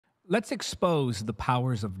let's expose the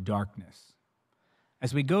powers of darkness.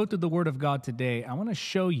 As we go through the Word of God today, I want to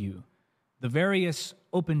show you the various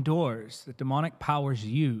open doors that demonic powers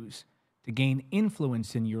use to gain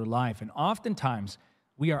influence in your life. And oftentimes,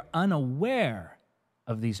 we are unaware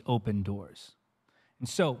of these open doors. And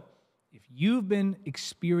so, if you've been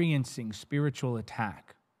experiencing spiritual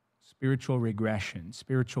attack, spiritual regression,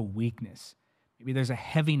 spiritual weakness, maybe there's a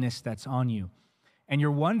heaviness that's on you, and you're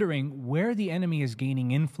wondering where the enemy is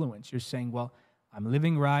gaining influence. You're saying, well, I'm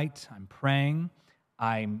living right, I'm praying,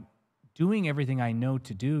 I'm doing everything I know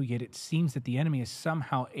to do, yet it seems that the enemy is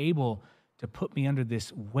somehow able to put me under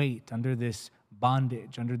this weight, under this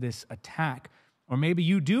bondage, under this attack. Or maybe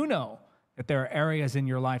you do know that there are areas in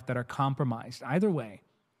your life that are compromised. Either way,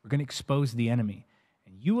 we're going to expose the enemy,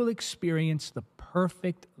 and you will experience the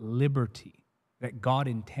perfect liberty that God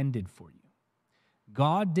intended for you.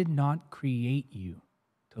 God did not create you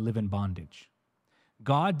to live in bondage.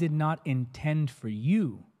 God did not intend for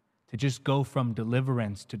you to just go from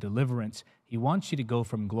deliverance to deliverance. He wants you to go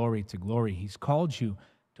from glory to glory. He's called you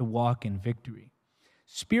to walk in victory.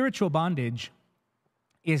 Spiritual bondage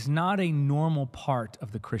is not a normal part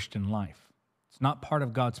of the Christian life. It's not part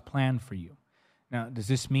of God's plan for you. Now, does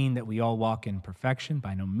this mean that we all walk in perfection?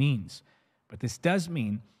 By no means. But this does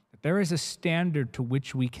mean that there is a standard to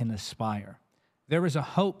which we can aspire. There is a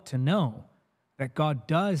hope to know that God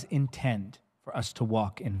does intend for us to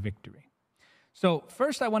walk in victory. So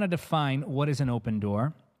first I want to define what is an open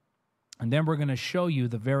door, and then we're going to show you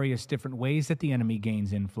the various different ways that the enemy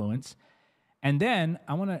gains influence. And then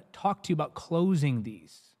I want to talk to you about closing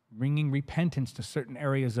these, bringing repentance to certain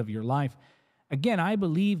areas of your life. Again, I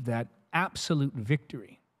believe that absolute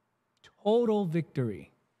victory, total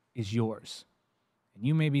victory is yours. And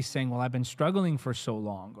you may be saying, well, I've been struggling for so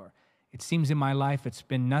long, or it seems in my life it's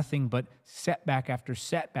been nothing but setback after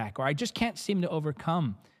setback, or I just can't seem to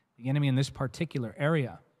overcome the enemy in this particular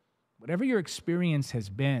area. Whatever your experience has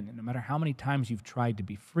been, and no matter how many times you've tried to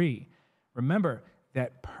be free, remember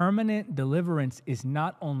that permanent deliverance is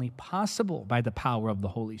not only possible by the power of the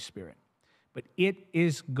Holy Spirit, but it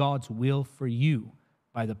is God's will for you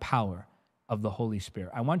by the power of the Holy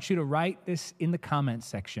Spirit. I want you to write this in the comment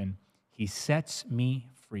section. He sets me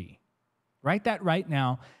free. Write that right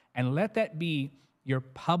now, and let that be your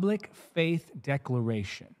public faith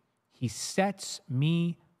declaration. He sets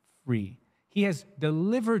me free. He has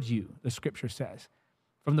delivered you, the scripture says,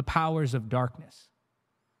 from the powers of darkness.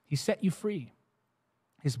 He set you free.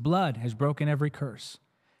 His blood has broken every curse.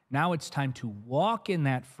 Now it's time to walk in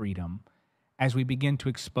that freedom as we begin to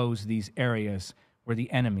expose these areas where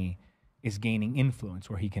the enemy is gaining influence,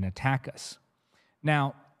 where he can attack us.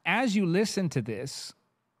 Now, as you listen to this,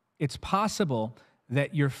 it's possible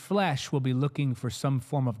that your flesh will be looking for some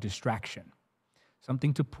form of distraction,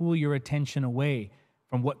 something to pull your attention away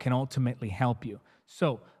from what can ultimately help you.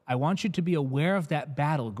 So I want you to be aware of that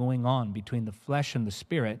battle going on between the flesh and the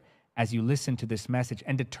spirit as you listen to this message,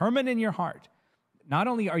 and determine in your heart, not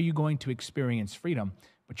only are you going to experience freedom,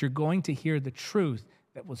 but you're going to hear the truth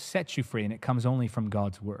that will set you free, and it comes only from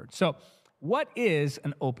God's word. So what is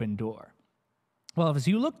an open door? Well, as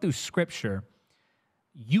you look through Scripture,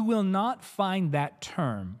 you will not find that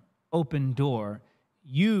term, open door,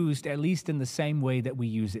 used at least in the same way that we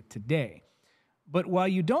use it today. But while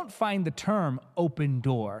you don't find the term open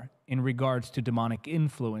door in regards to demonic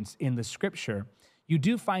influence in the Scripture, you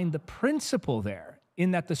do find the principle there,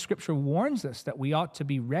 in that the Scripture warns us that we ought to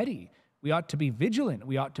be ready, we ought to be vigilant,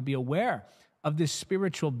 we ought to be aware of this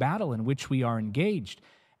spiritual battle in which we are engaged.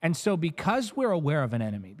 And so because we're aware of an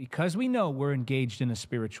enemy, because we know we're engaged in a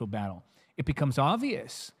spiritual battle, it becomes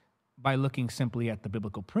obvious by looking simply at the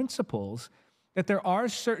biblical principles that there are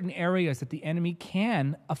certain areas that the enemy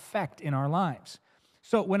can affect in our lives.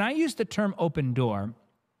 So when I use the term open door,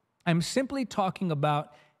 I'm simply talking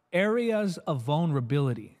about areas of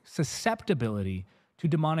vulnerability, susceptibility to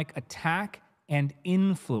demonic attack and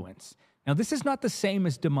influence. Now, this is not the same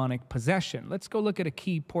as demonic possession. Let's go look at a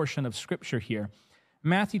key portion of Scripture here.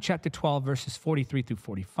 Matthew chapter 12, verses 43 through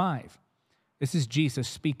 45. This is Jesus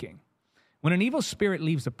speaking. When an evil spirit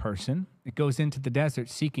leaves a person, it goes into the desert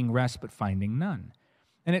seeking rest but finding none.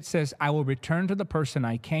 And it says, I will return to the person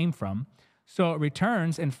I came from. So it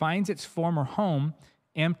returns and finds its former home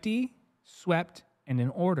empty, swept, and in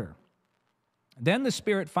order. Then the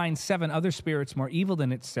spirit finds 7 other spirits more evil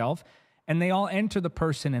than itself, and they all enter the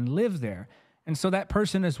person and live there. And so that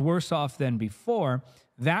person is worse off than before.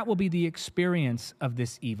 That will be the experience of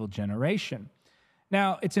this evil generation.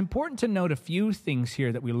 Now, it's important to note a few things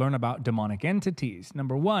here that we learn about demonic entities.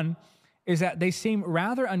 Number one is that they seem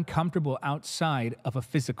rather uncomfortable outside of a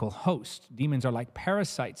physical host. Demons are like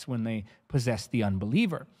parasites when they possess the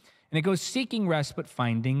unbeliever. And it goes seeking rest but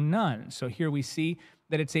finding none. So here we see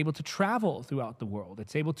that it's able to travel throughout the world.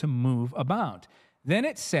 It's able to move about. Then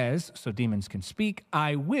it says, so demons can speak,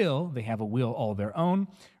 I will, they have a will all their own,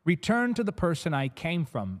 return to the person I came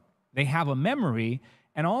from. They have a memory,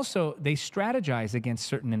 and also they strategize against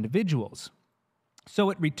certain individuals. So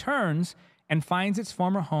it returns and finds its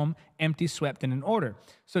former home empty, swept, and in order.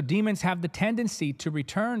 So demons have the tendency to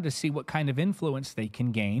return to see what kind of influence they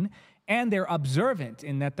can gain, and they're observant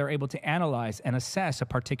in that they're able to analyze and assess a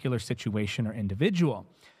particular situation or individual.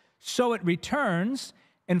 So it returns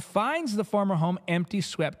and finds the former home empty,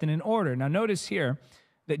 swept, and in order. Now notice here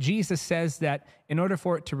that Jesus says that in order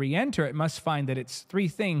for it to re-enter, it must find that it's three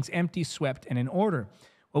things: empty, swept, and in order.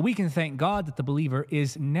 Well, we can thank God that the believer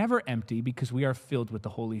is never empty because we are filled with the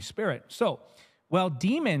Holy Spirit. So, while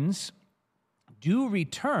demons do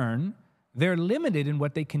return, they're limited in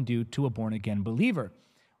what they can do to a born-again believer.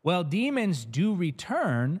 While demons do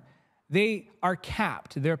return, they are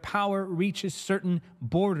capped. Their power reaches certain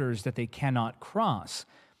borders that they cannot cross.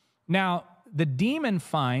 Now, the demon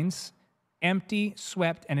finds empty,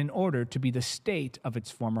 swept, and in order to be the state of its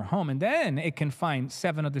former home. And then it can find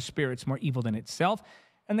 7 other spirits more evil than itself,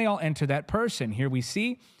 and they all enter that person. Here we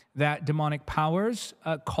see that demonic powers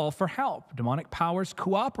call for help. Demonic powers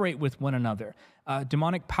cooperate with one another.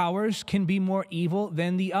 Demonic powers can be more evil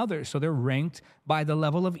than the others, so they're ranked by the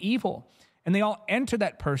level of evil. And they all enter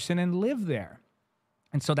that person and live there.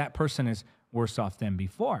 And so that person is worse off than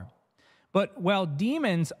before. But while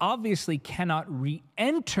demons obviously cannot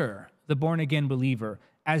re-enter the born-again believer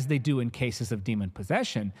as they do in cases of demon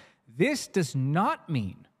possession, this does not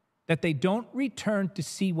mean that they don't return to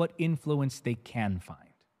see what influence they can find.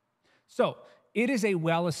 So it is a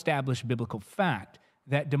well-established biblical fact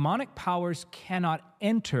that demonic powers cannot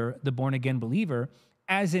enter the born-again believer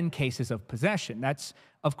as in cases of possession. That's,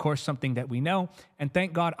 of course, something that we know. And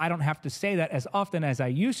thank God I don't have to say that as often as I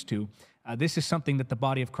used to. This is something that the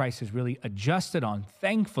body of Christ has really adjusted on,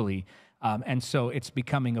 thankfully. And so it's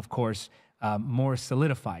becoming, of course, more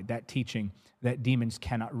solidified, that teaching that demons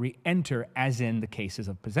cannot re-enter as in the cases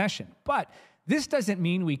of possession. But this doesn't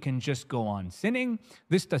mean we can just go on sinning.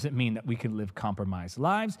 This doesn't mean that we can live compromised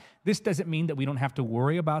lives. This doesn't mean that we don't have to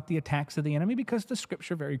worry about the attacks of the enemy, because the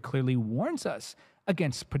scripture very clearly warns us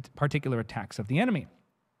against particular attacks of the enemy.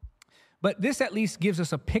 But this at least gives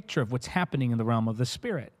us a picture of what's happening in the realm of the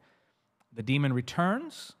spirit. The demon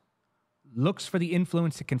returns, looks for the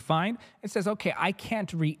influence it can find, and says, okay, I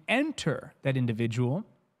can't re-enter that individual.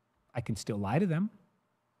 I can still lie to them.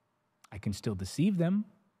 I can still deceive them.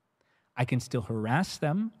 I can still harass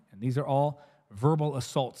them. And these are all verbal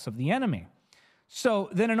assaults of the enemy. So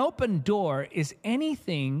then an open door is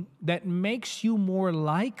anything that makes you more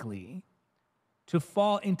likely to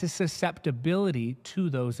fall into susceptibility to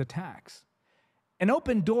those attacks. An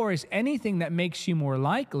open door is anything that makes you more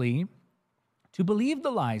likely to believe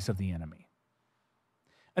the lies of the enemy.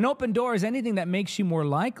 An open door is anything that makes you more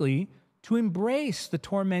likely to embrace the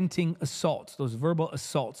tormenting assaults, those verbal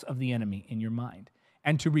assaults of the enemy in your mind,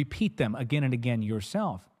 and to repeat them again and again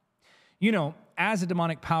yourself. You know, as a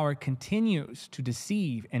demonic power continues to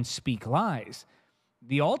deceive and speak lies,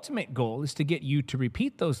 the ultimate goal is to get you to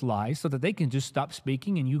repeat those lies so that they can just stop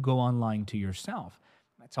speaking and you go on lying to yourself.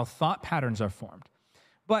 That's how thought patterns are formed.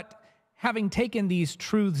 But having taken these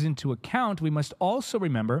truths into account, we must also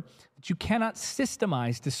remember that you cannot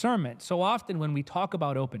systemize discernment. So often when we talk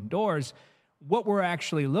about open doors, what we're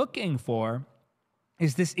actually looking for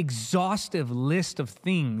is this exhaustive list of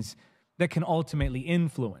things that can ultimately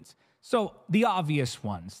influence. So the obvious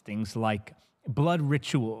ones, things like blood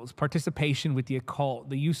rituals, participation with the occult,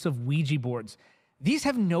 the use of Ouija boards, these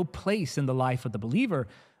have no place in the life of the believer.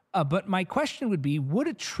 But my question would be, would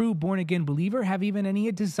a true born-again believer have even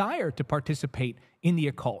any desire to participate in the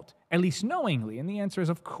occult, at least knowingly? And the answer is,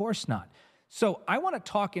 of course not. So I want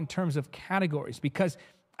to talk in terms of categories, because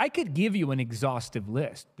I could give you an exhaustive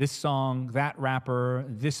list. This song, that rapper,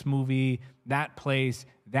 this movie, that place,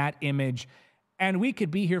 that image. And we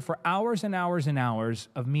could be here for hours and hours and hours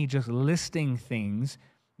of me just listing things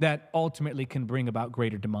that ultimately can bring about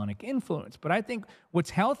greater demonic influence. But I think what's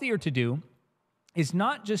healthier to do is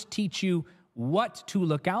not just teach you what to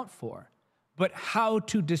look out for, but how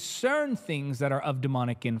to discern things that are of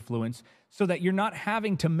demonic influence, so that you're not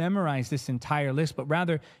having to memorize this entire list, but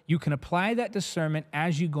rather you can apply that discernment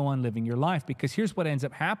as you go on living your life. Because here's what ends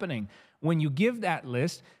up happening. When you give that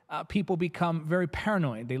list, people become very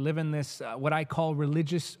paranoid. They live in this, what I call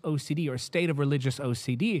religious OCD, or state of religious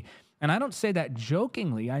OCD. And I don't say that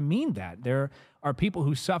jokingly. I mean that. There are people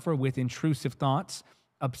who suffer with intrusive thoughts,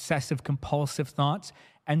 obsessive compulsive thoughts,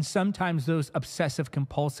 and sometimes those obsessive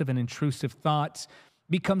compulsive and intrusive thoughts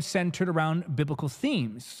become centered around biblical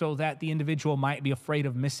themes so that the individual might be afraid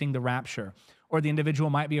of missing the rapture, or the individual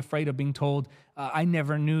might be afraid of being told, I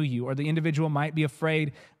never knew you, or the individual might be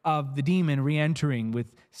afraid of the demon re-entering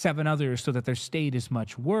with 7 others so that their state is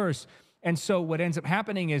much worse. And so what ends up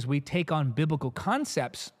happening is we take on biblical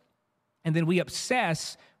concepts and then we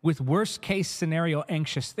obsess with worst case scenario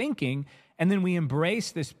anxious thinking, and then we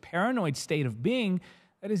embrace this paranoid state of being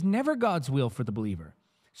that is never God's will for the believer.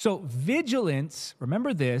 So vigilance,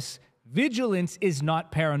 remember this, vigilance is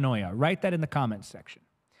not paranoia. Write that in the comments section.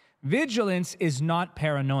 Vigilance is not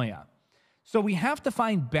paranoia. So we have to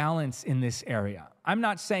find balance in this area. I'm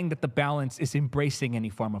not saying that the balance is embracing any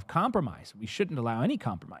form of compromise. We shouldn't allow any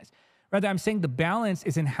compromise. Rather, I'm saying the balance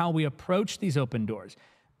is in how we approach these open doors.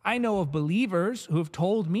 I know of believers who have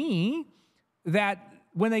told me that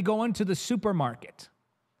when they go into the supermarket,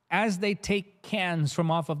 as they take cans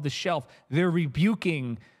from off of the shelf, they're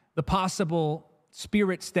rebuking the possible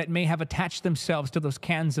spirits that may have attached themselves to those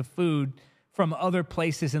cans of food from other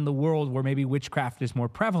places in the world where maybe witchcraft is more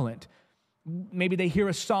prevalent. Maybe they hear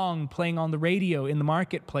a song playing on the radio in the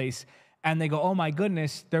marketplace and they go, oh my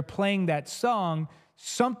goodness, they're playing that song.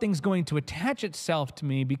 Something's going to attach itself to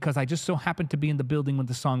me because I just so happened to be in the building when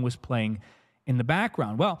the song was playing in the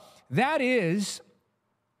background. Well, that is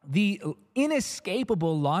the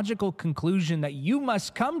inescapable logical conclusion that you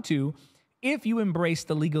must come to if you embrace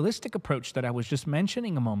the legalistic approach that I was just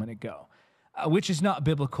mentioning a moment ago, which is not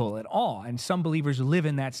biblical at all. And some believers live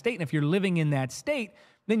in that state. And if you're living in that state,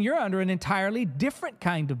 then you're under an entirely different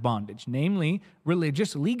kind of bondage, namely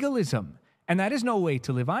religious legalism. And that is no way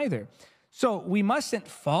to live either. So we mustn't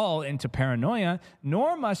fall into paranoia,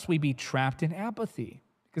 nor must we be trapped in apathy.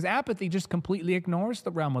 Because apathy just completely ignores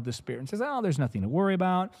the realm of the Spirit and says, oh, there's nothing to worry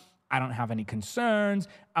about. I don't have any concerns.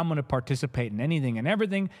 I'm going to participate in anything and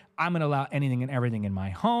everything. I'm going to allow anything and everything in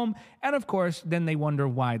my home. And of course, then they wonder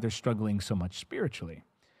why they're struggling so much spiritually.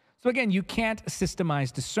 So again, you can't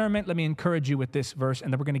systemize discernment. Let me encourage you with this verse,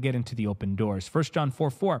 and then we're going to get into the open doors. 1 John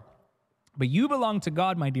 4:4. But you belong to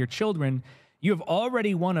God, my dear children. You have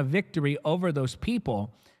already won a victory over those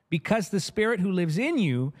people, because the Spirit who lives in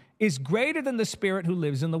you is greater than the spirit who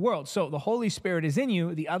lives in the world. So the Holy Spirit is in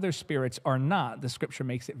you, the other spirits are not. The Scripture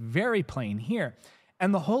makes it very plain here.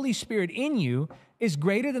 And the Holy Spirit in you is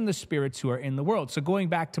greater than the spirits who are in the world. So going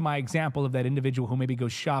back to my example of that individual who maybe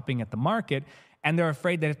goes shopping at the market, and they're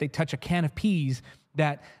afraid that if they touch a can of peas,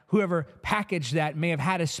 that whoever packaged that may have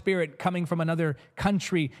had a spirit coming from another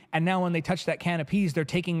country, and now when they touch that can of peas, they're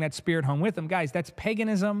taking that spirit home with them. Guys, that's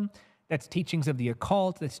paganism. That's teachings of the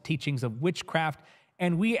occult. That's teachings of witchcraft.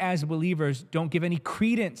 And we as believers don't give any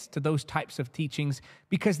credence to those types of teachings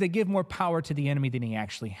because they give more power to the enemy than he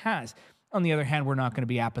actually has. On the other hand, we're not going to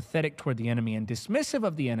be apathetic toward the enemy and dismissive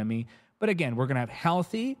of the enemy. But again, we're going to have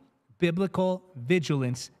healthy, biblical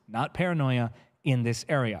vigilance, not paranoia, in this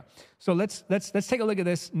area. So let's take a look at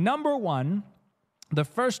this. Number one, the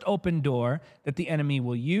first open door that the enemy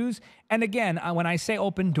will use. And again, when I say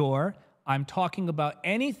open door, I'm talking about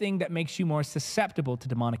anything that makes you more susceptible to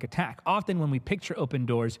demonic attack. Often when we picture open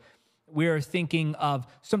doors, we're thinking of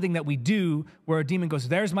something that we do where a demon goes,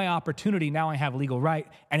 there's my opportunity, now I have legal right,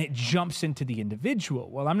 and it jumps into the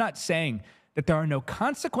individual. Well, I'm not saying that there are no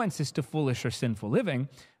consequences to foolish or sinful living.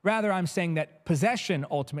 Rather, I'm saying that possession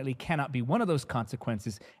ultimately cannot be one of those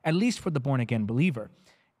consequences, at least for the born-again believer.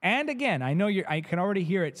 And again, I know I can already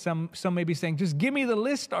hear it. Some may be saying, just give me the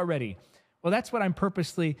list already. Well, that's what I'm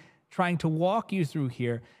purposely trying to walk you through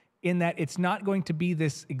here, in that it's not going to be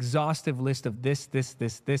this exhaustive list of this.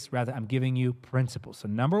 Rather, I'm giving you principles. So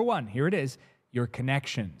number one, here it is, your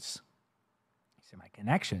connections. You say, my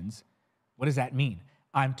connections? What does that mean?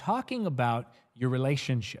 I'm talking about your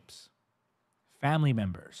relationships, family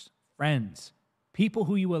members, friends, people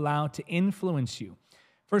who you allow to influence you.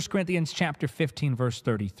 1 Corinthians chapter 15, verse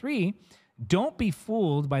 33, don't be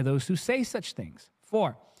fooled by those who say such things.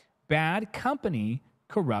 4, bad company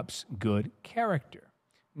corrupts good character.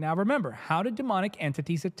 Now remember, how do demonic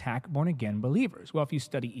entities attack born-again believers? Well, if you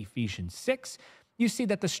study Ephesians 6, you see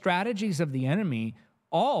that the strategies of the enemy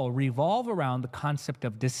all revolve around the concept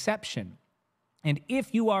of deception. And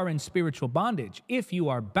if you are in spiritual bondage, if you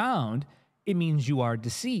are bound, it means you are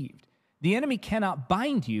deceived. The enemy cannot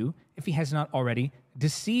bind you if he has not already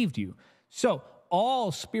deceived you. So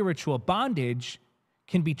all spiritual bondage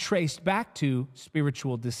can be traced back to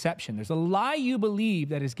spiritual deception. There's a lie you believe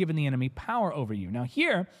that has given the enemy power over you. Now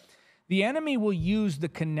here, the enemy will use the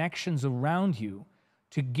connections around you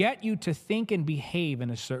to get you to think and behave in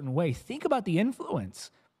a certain way. Think about the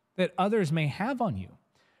influence that others may have on you.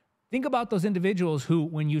 Think about those individuals who,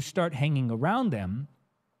 when you start hanging around them,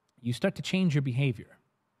 you start to change your behavior.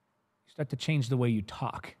 You start to change the way you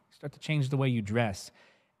talk, start to change the way you dress.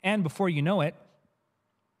 And before you know it,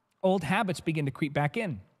 old habits begin to creep back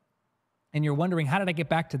in. And you're wondering, how did I get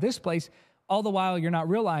back to this place? All the while, you're not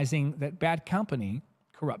realizing that bad company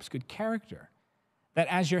corrupts good character. That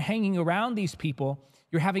as you're hanging around these people,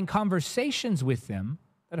 you're having conversations with them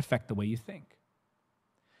that affect the way you think.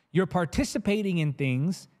 You're participating in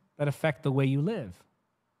things that affect the way you live.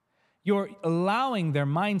 You're allowing their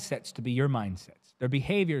mindsets to be your mindsets, their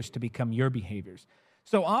behaviors to become your behaviors.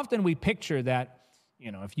 So often we picture that,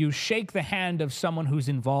 if you shake the hand of someone who's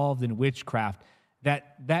involved in witchcraft,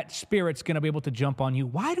 that spirit's going to be able to jump on you.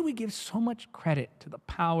 Why do we give so much credit to the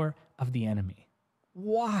power of the enemy?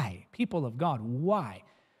 Why? People of God, why?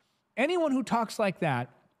 Anyone who talks like that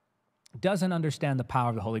doesn't understand the power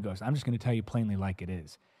of the Holy Ghost. I'm just going to tell you plainly like it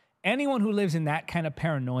is. Anyone who lives in that kind of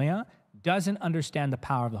paranoia doesn't understand the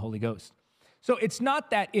power of the Holy Ghost. So it's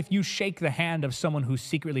not that if you shake the hand of someone who's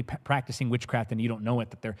secretly practicing witchcraft and you don't know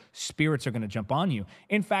it, that their spirits are going to jump on you.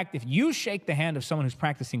 In fact, if you shake the hand of someone who's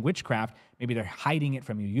practicing witchcraft, maybe they're hiding it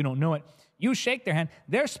from you, you don't know it, you shake their hand,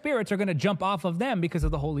 their spirits are going to jump off of them because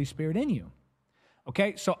of the Holy Spirit in you.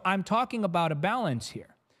 Okay, so I'm talking about a balance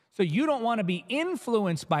here. So you don't want to be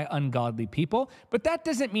influenced by ungodly people, but that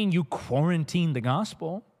doesn't mean you quarantine the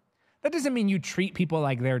gospel. That doesn't mean you treat people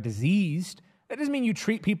like they're diseased. That doesn't mean you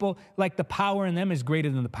treat people like the power in them is greater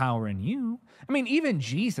than the power in you. I mean, even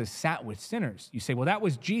Jesus sat with sinners. You say, well, that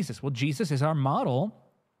was Jesus. Well, Jesus is our model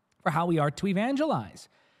for how we are to evangelize.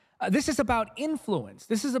 This is about influence.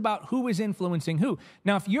 This is about who is influencing who.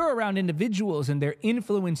 Now, if you're around individuals and they're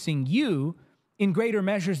influencing you in greater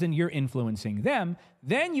measures than you're influencing them,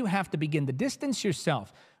 then you have to begin to distance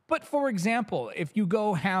yourself. But for example, if you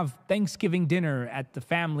go have Thanksgiving dinner at the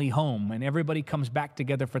family home and everybody comes back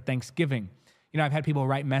together for Thanksgiving, I've had people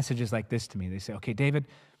write messages like this to me. They say, okay, David,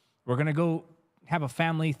 we're going to go have a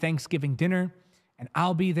family Thanksgiving dinner, and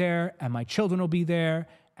I'll be there, and my children will be there,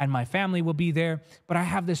 and my family will be there. But I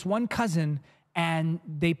have this one cousin, and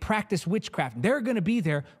they practice witchcraft. They're going to be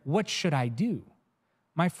there. What should I do?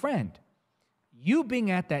 My friend, you being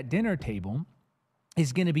at that dinner table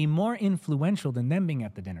is going to be more influential than them being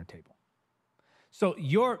at the dinner table. So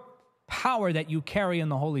your power that you carry in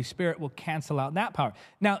the Holy Spirit will cancel out that power.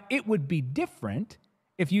 Now, it would be different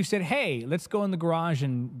if you said, hey, let's go in the garage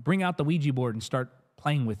and bring out the Ouija board and start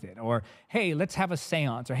playing with it. Or, hey, let's have a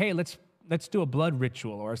seance. Or, hey, let's do a blood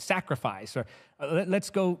ritual or a sacrifice. Or let's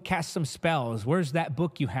go cast some spells. Where's that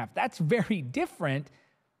book you have? That's very different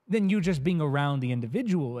than you just being around the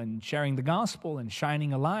individual and sharing the gospel and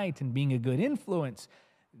shining a light and being a good influence.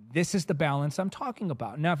 This is the balance I'm talking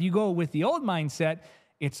about. Now, if you go with the old mindset,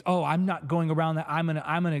 it's, I'm not going around that.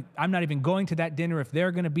 I'm not even going to that dinner if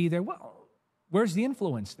they're going to be there. Well, where's the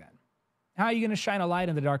influence then? How are you going to shine a light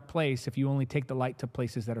in the dark place if you only take the light to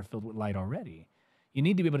places that are filled with light already? You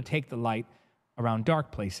need to be able to take the light around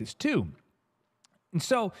dark places too. And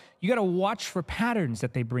so you got to watch for patterns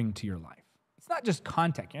that they bring to your life. It's not just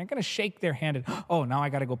contact. You're not going to shake their hand and, now I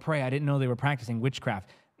got to go pray. I didn't know they were practicing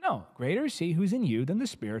witchcraft. No, greater is he who's in you than the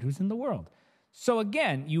spirit who's in the world. So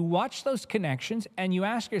again, you watch those connections and you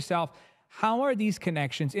ask yourself, how are these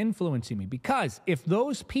connections influencing me? Because if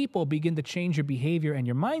those people begin to change your behavior and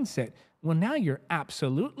your mindset, well, now you're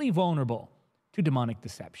absolutely vulnerable to demonic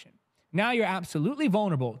deception. Now you're absolutely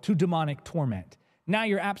vulnerable to demonic torment. Now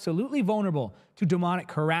you're absolutely vulnerable to demonic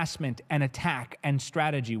harassment and attack and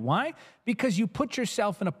strategy. Why? Because you put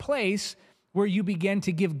yourself in a place where you begin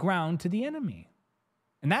to give ground to the enemy.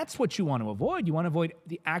 And that's what you want to avoid. You want to avoid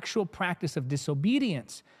the actual practice of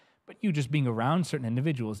disobedience. But you just being around certain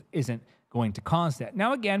individuals isn't going to cause that.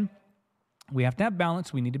 Now, again, we have to have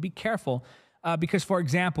balance. We need to be careful because, for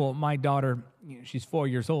example, my daughter, she's 4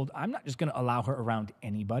 years old. I'm not just going to allow her around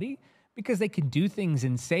anybody because they can do things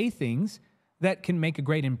and say things that can make a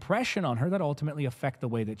great impression on her that ultimately affect the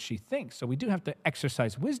way that she thinks. So we do have to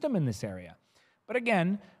exercise wisdom in this area. But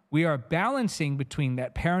again, we are balancing between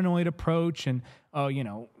that paranoid approach and,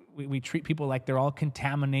 we treat people like they're all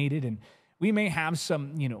contaminated, and we may have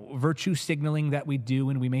some, virtue signaling that we do,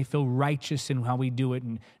 and we may feel righteous in how we do it.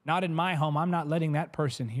 And not in my home, I'm not letting that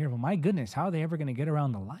person hear. Well, my goodness, how are they ever going to get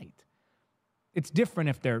around the light? It's different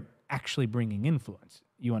if they're actually bringing influence,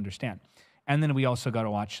 you understand. And then we also got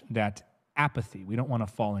to watch that apathy. We don't want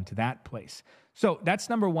to fall into that place. So that's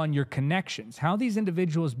number one, your connections, how these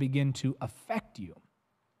individuals begin to affect you.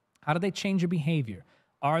 How do they change your behavior?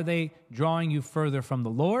 Are they drawing you further from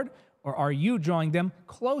the Lord, or are you drawing them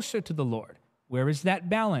closer to the Lord? Where is that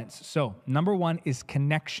balance? So number one is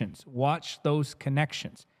connections. Watch those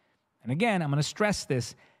connections. And again, I'm going to stress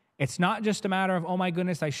this. It's not just a matter of, oh my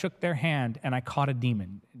goodness, I shook their hand and I caught a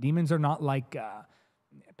demon. Demons are not like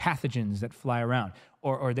pathogens that fly around.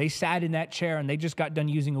 Or they sat in that chair and they just got done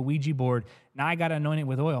using a Ouija board. Now I got to anoint it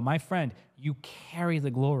with oil. My friend, you carry the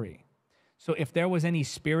glory. So if there was any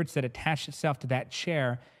spirits that attached itself to that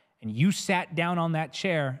chair and you sat down on that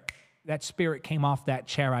chair, that spirit came off that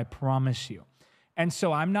chair, I promise you. And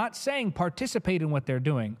so I'm not saying participate in what they're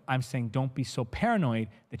doing. I'm saying don't be so paranoid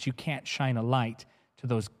that you can't shine a light to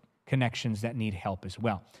those connections that need help as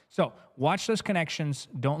well. So watch those connections.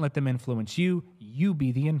 Don't let them influence you. You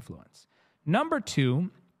be the influence. Number 2,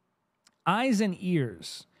 eyes and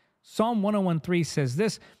ears. Psalm 101:3 says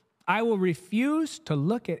this, I will refuse to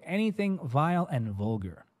look at anything vile and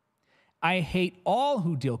vulgar. I hate all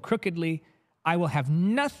who deal crookedly. I will have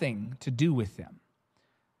nothing to do with them.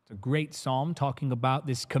 It's a great psalm talking about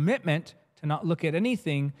this commitment to not look at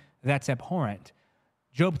anything that's abhorrent.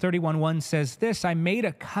 Job 31:1 says this, I made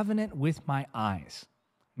a covenant with my eyes,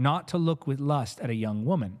 not to look with lust at a young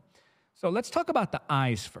woman. So let's talk about the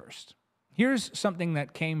eyes first. Here's something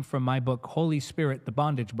that came from my book, Holy Spirit, the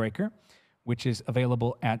Bondage Breaker, which is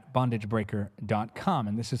available at bondagebreaker.com.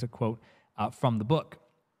 And this is a quote from the book.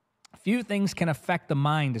 Few things can affect the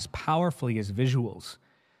mind as powerfully as visuals.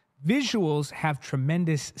 Visuals have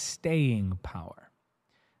tremendous staying power.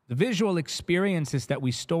 The visual experiences that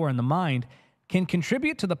we store in the mind can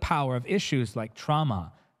contribute to the power of issues like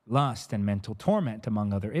trauma, lust, and mental torment,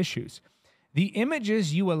 among other issues. The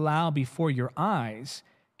images you allow before your eyes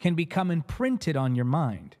can become imprinted on your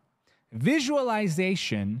mind.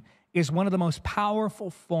 Visualization is one of the most powerful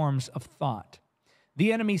forms of thought.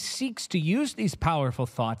 The enemy seeks to use these powerful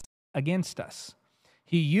thoughts against us.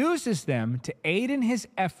 He uses them to aid in his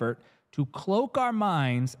effort to cloak our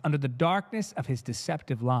minds under the darkness of his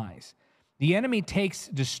deceptive lies. The enemy takes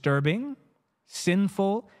disturbing,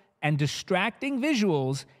 sinful, and distracting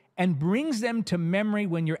visuals and brings them to memory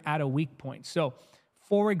when you're at a weak point. So,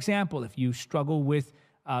 for example, if you struggle with,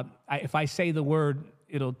 if I say the word,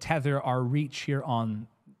 it'll tether our reach here on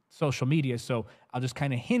social media, so I'll just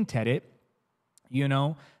kind of hint at it. You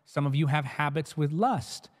know, some of you have habits with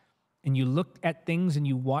lust, and you look at things and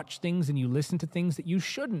you watch things and you listen to things that you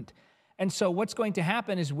shouldn't. And so what's going to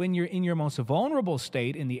happen is when you're in your most vulnerable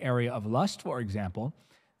state in the area of lust, for example,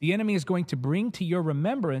 the enemy is going to bring to your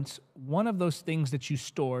remembrance one of those things that you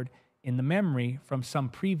stored in the memory from some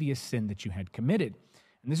previous sin that you had committed.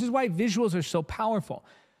 And this is why visuals are so powerful.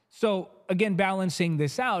 So again, balancing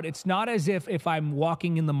this out, it's not as if I'm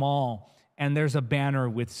walking in the mall and there's a banner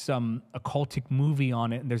with some occultic movie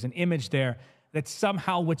on it and there's an image there that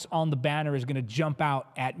somehow what's on the banner is going to jump out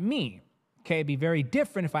at me. Okay, it'd be very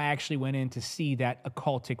different if I actually went in to see that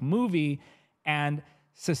occultic movie and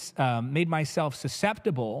made myself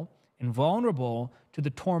susceptible and vulnerable to the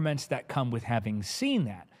torments that come with having seen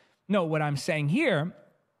that. No, what I'm saying here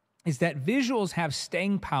is that visuals have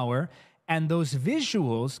staying power, and those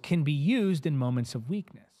visuals can be used in moments of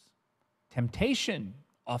weakness. Temptation,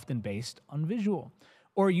 often based on visual.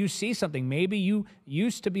 Or you see something, maybe you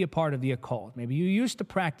used to be a part of the occult, maybe you used to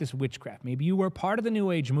practice witchcraft, maybe you were part of the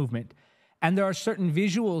New Age movement, and there are certain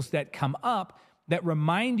visuals that come up that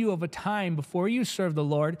remind you of a time before you served the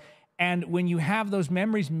Lord, and when you have those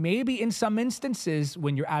memories, maybe in some instances,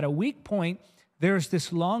 when you're at a weak point, there's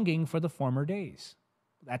this longing for the former days.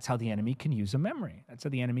 That's how the enemy can use a memory. That's how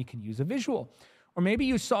the enemy can use a visual. Or maybe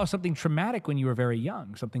you saw something traumatic when you were very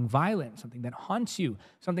young, something violent, something that haunts you,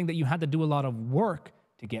 something that you had to do a lot of work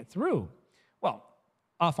to get through. Well,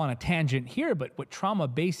 off on a tangent here, but what trauma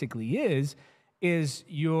basically is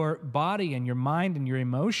your body and your mind and your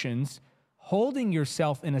emotions holding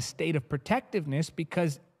yourself in a state of protectiveness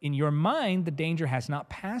because in your mind, the danger has not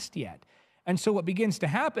passed yet. And so what begins to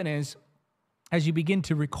happen is, as you begin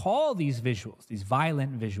to recall these visuals, these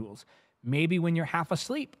violent visuals, maybe when you're half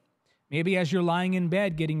asleep, maybe as you're lying in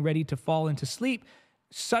bed getting ready to fall into sleep,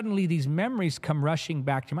 suddenly these memories come rushing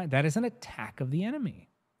back to your mind. That is an attack of the enemy.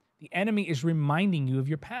 The enemy is reminding you of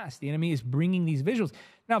your past. The enemy is bringing these visuals.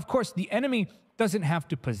 Now, of course, the enemy doesn't have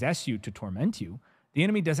to possess you to torment you. The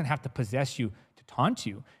enemy doesn't have to possess you to taunt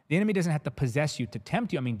you. The enemy doesn't have to possess you to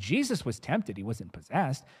tempt you. I mean, Jesus was tempted. He wasn't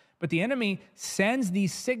possessed. But the enemy sends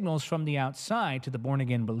these signals from the outside to the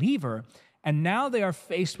born-again believer, and now they are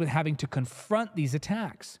faced with having to confront these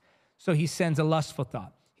attacks. So he sends a lustful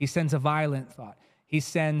thought. He sends a violent thought. He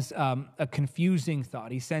sends a confusing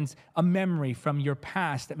thought. He sends a memory from your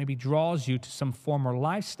past that maybe draws you to some former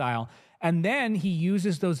lifestyle. And then he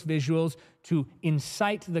uses those visuals to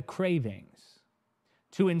incite the cravings,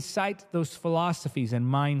 to incite those philosophies and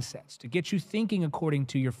mindsets, to get you thinking according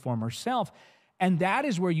to your former self. And that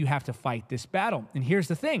is where you have to fight this battle. And here's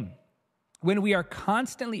the thing. When we are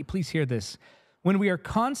constantly, please hear this, when we are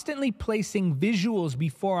constantly placing visuals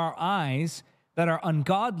before our eyes that that are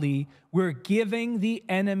ungodly, we're giving the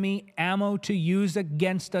enemy ammo to use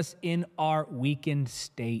against us in our weakened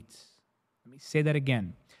states. Let me say that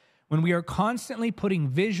again. When we are constantly putting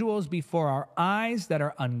visuals before our eyes that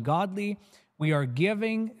are ungodly, we are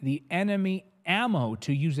giving the enemy ammo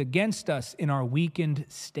to use against us in our weakened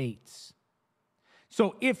states.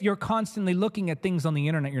 So if you're constantly looking at things on the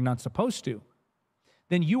internet you're not supposed to,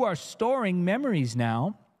 then you are storing memories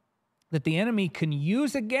now that the enemy can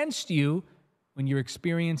use against you when you're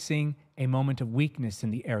experiencing a moment of weakness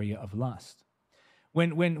in the area of lust.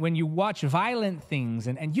 When you watch violent things,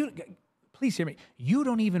 and you, please hear me, you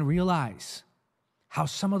don't even realize how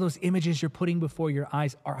some of those images you're putting before your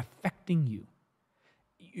eyes are affecting you.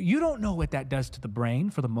 You don't know what that does to the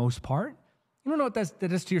brain for the most part. You don't know what that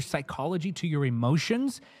does to your psychology, to your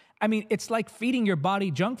emotions. I mean, it's like feeding your body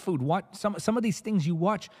junk food. Some of these things you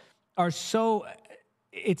watch are so,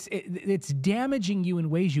 it's damaging you in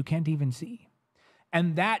ways you can't even see.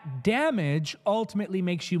 And that damage ultimately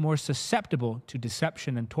makes you more susceptible to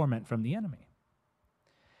deception and torment from the enemy.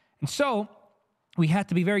 And so we have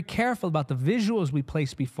to be very careful about the visuals we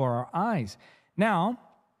place before our eyes. Now,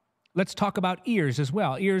 let's talk about ears as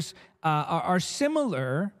well. Ears are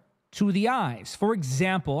similar to the eyes. For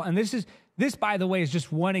example, and this, by the way, is just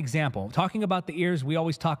one example. Talking about the ears, we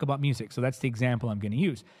always talk about music, so that's the example I'm going to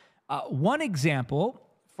use. One example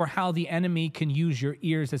for how the enemy can use your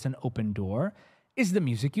ears as an open door is the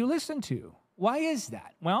music you listen to. Why is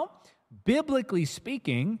that? Well, biblically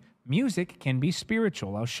speaking, music can be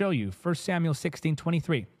spiritual. I'll show you. 1 Samuel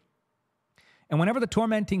 16:23. And whenever the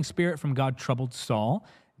tormenting spirit from God troubled Saul,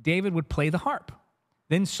 David would play the harp.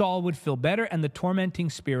 Then Saul would feel better and the tormenting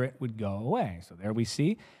spirit would go away. So there we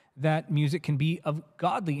see that music can be of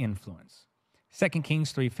godly influence. 2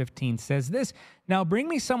 Kings 3:15 says this, "Now bring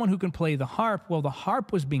me someone who can play the harp." While the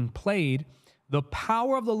harp was being played, the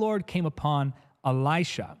power of the Lord came upon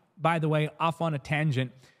Elisha. By the way, off on a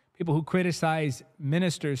tangent, people who criticize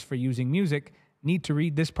ministers for using music need to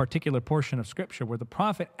read this particular portion of Scripture where the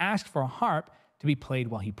prophet asked for a harp to be played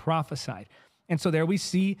while he prophesied. And so there we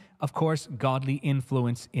see, of course, godly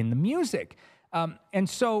influence in the music. And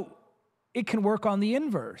so it can work on the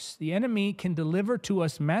inverse. The enemy can deliver to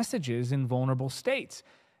us messages in vulnerable states.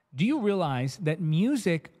 Do you realize that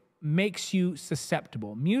music makes you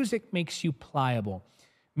susceptible? Music makes you pliable.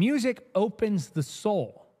 Music opens the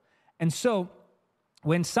soul. And so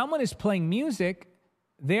when someone is playing music,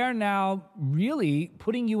 they are now really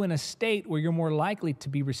putting you in a state where you're more likely to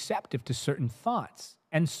be receptive to certain thoughts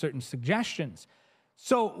and certain suggestions.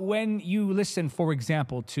 So when you listen, for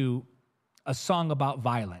example, to a song about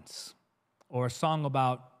violence or a song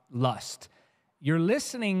about lust, you're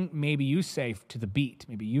listening, maybe you say to the beat,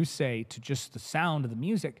 maybe you say to just the sound of the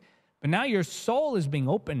music, but now your soul is being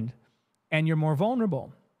opened and you're more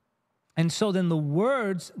vulnerable. And so then the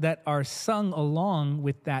words that are sung along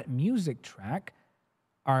with that music track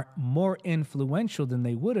are more influential than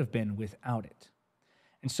they would have been without it.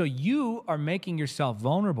 And so you are making yourself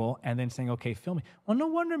vulnerable and then saying, okay, feel me. Well, no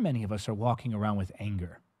wonder many of us are walking around with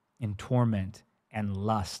anger and torment and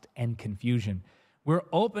lust and confusion. We're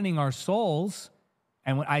opening our souls.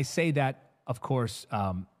 And when I say that, of course,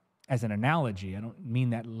 as an analogy, I don't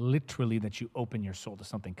mean that literally that you open your soul to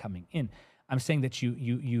something coming in. I'm saying that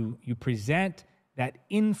you present that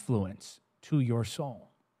influence to your soul.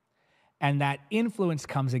 And that influence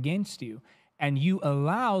comes against you. And you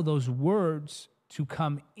allow those words to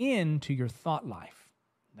come into your thought life.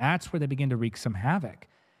 That's where they begin to wreak some havoc.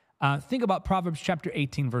 Think about Proverbs chapter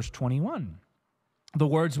 18, verse 21. The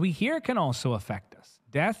words we hear can also affect us.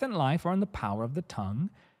 Death and life are in the power of the tongue,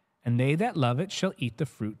 and they that love it shall eat the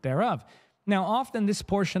fruit thereof. Now, often this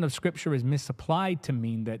portion of Scripture is misapplied to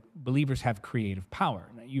mean that believers have creative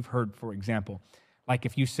power. Now, you've heard, for example, like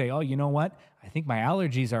if you say, oh, you know what? I think my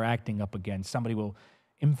allergies are acting up again. Somebody will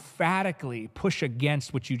emphatically push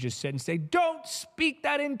against what you just said and say, don't speak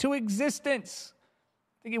that into existence.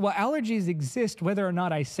 Thinking, well, allergies exist whether or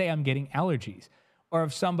not I say I'm getting allergies. Or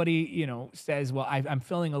if somebody, says, well, I'm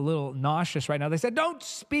feeling a little nauseous right now, they said, don't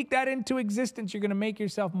speak that into existence. You're going to make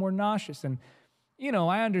yourself more nauseous. And,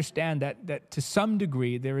 I understand that to some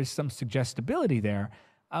degree there is some suggestibility there.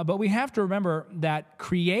 But we have to remember that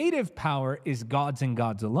creative power is God's and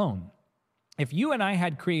God's alone. If you and I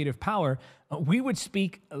had creative power, we would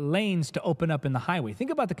speak lanes to open up in the highway.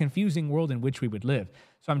 Think about the confusing world in which we would live.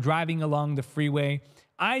 So I'm driving along the freeway.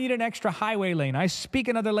 I need an extra highway lane. I speak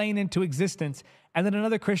another lane into existence. And then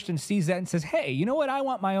another Christian sees that and says, hey, you know what? I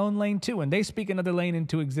want my own lane too. And they speak another lane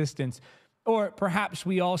into existence. Or perhaps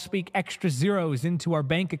we all speak extra zeros into our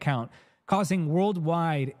bank account, causing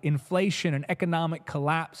worldwide inflation and economic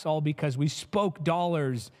collapse, all because we spoke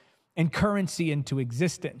dollars and currency into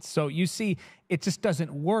existence. So you see, it just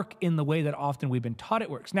doesn't work in the way that often we've been taught it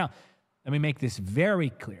works. Now, let me make this very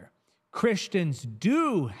clear. Christians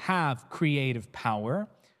do have creative power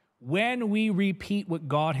when we repeat what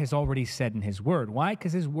God has already said in his word. Why?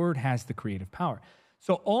 Because his word has the creative power.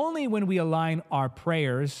 So only when we align our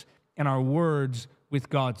prayers and our words with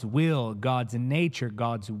God's will, God's nature,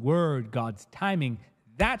 God's word, God's timing,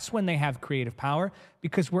 that's when they have creative power,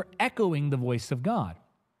 because we're echoing the voice of God.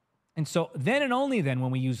 And so then and only then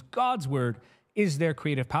when we use God's word is there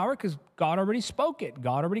creative power, because God already spoke it.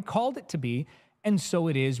 God already called it to be. And so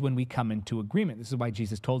it is when we come into agreement. This is why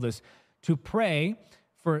Jesus told us to pray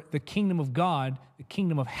for the kingdom of God, the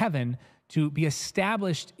kingdom of heaven, to be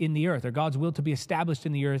established in the earth, or God's will to be established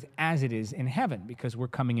in the earth as it is in heaven, because we're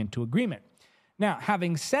coming into agreement. Now,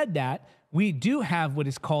 having said that, we do have what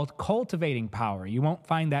is called cultivating power. You won't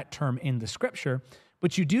find that term in the scripture,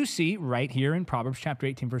 but you do see right here in Proverbs chapter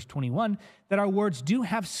 18, verse 21, that our words do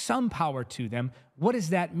have some power to them. What does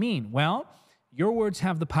that mean? Well, your words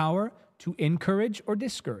have the power to encourage or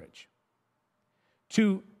discourage,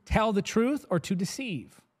 to tell the truth or to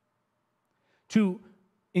deceive, to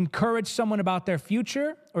encourage someone about their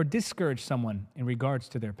future or discourage someone in regards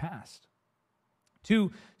to their past,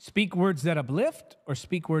 to speak words that uplift or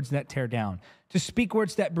speak words that tear down, to speak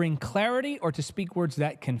words that bring clarity or to speak words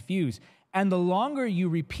that confuse. And the longer you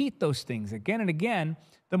repeat those things again and again,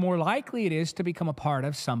 the more likely it is to become a part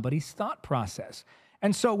of somebody's thought process.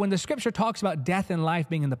 And so when the scripture talks about death and life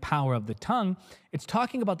being in the power of the tongue, it's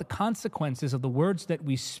talking about the consequences of the words that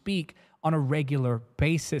we speak on a regular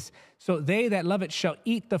basis. So they that love it shall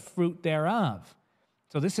eat the fruit thereof.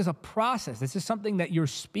 So this is a process. This is something that you're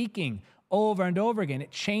speaking over and over again. It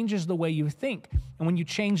changes the way you think. And when you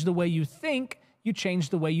change the way you think, you change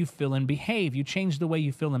the way you feel and behave. You change the way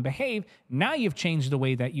you feel and behave. Now you've changed the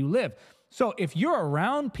way that you live. So if you're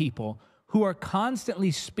around people who are constantly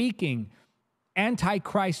speaking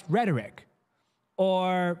anti-Christ rhetoric,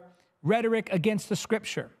 or rhetoric against the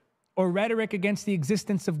scripture, or rhetoric against the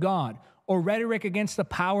existence of God, or rhetoric against the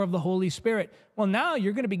power of the Holy Spirit, well, now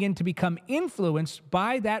you're going to begin to become influenced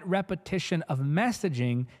by that repetition of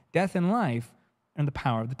messaging, death and life, and the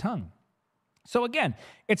power of the tongue. So again,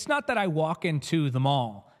 it's not that I walk into the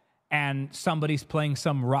mall and somebody's playing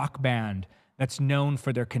some rock band that's known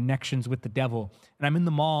for their connections with the devil, and I'm in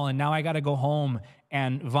the mall and now I got to go home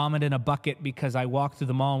and vomit in a bucket because I walked through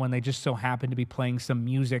the mall when they just so happened to be playing some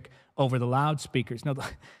music over the loudspeakers. No,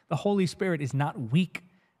 the Holy Spirit is not weak,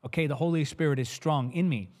 okay? The Holy Spirit is strong in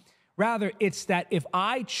me. Rather, it's that if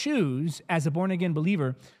I choose as a born-again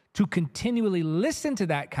believer to continually listen to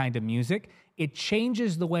that kind of music, it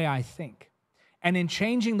changes the way I think. And in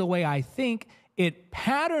changing the way I think, it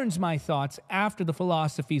patterns my thoughts after the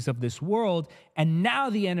philosophies of this world, and now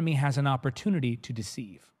the enemy has an opportunity to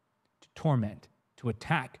deceive, to torment, to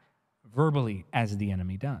attack verbally as the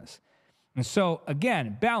enemy does. And so,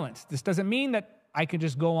 again, balance. This doesn't mean that I can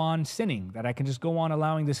just go on sinning, that I can just go on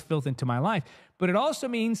allowing this filth into my life, but it also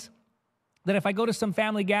means that if I go to some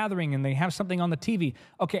family gathering and they have something on the TV,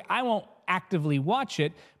 okay, I won't actively watch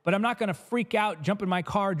it, but I'm not going to freak out, jump in my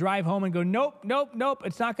car, drive home and go, nope,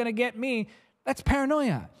 it's not going to get me. That's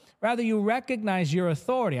paranoia. Rather, you recognize your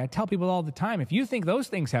authority. I tell people all the time, if you think those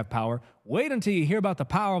things have power, wait until you hear about the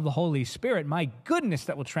power of the Holy Spirit. My goodness,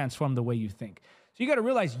 that will transform the way you think. So you got to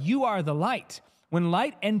realize you are the light. When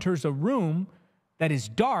light enters a room that is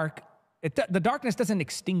dark, the darkness doesn't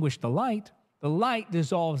extinguish the light. The light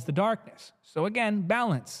dissolves the darkness. So again,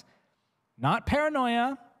 balance. Not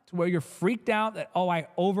paranoia to where you're freaked out that, oh, I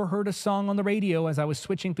overheard a song on the radio as I was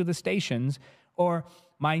switching through the stations, or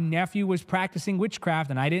my nephew was practicing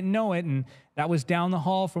witchcraft and I didn't know it, and that was down the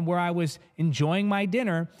hall from where I was enjoying my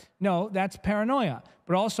dinner. No, that's paranoia.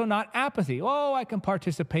 But also not apathy. Oh, I can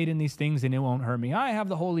participate in these things and it won't hurt me. I have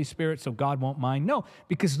the Holy Spirit, so God won't mind. No,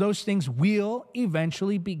 because those things will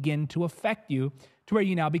eventually begin to affect you to where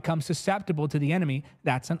you now become susceptible to the enemy.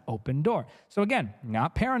 That's an open door. So again,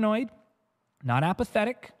 not paranoid, not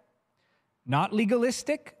apathetic, not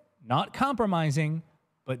legalistic, not compromising,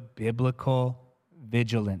 but biblical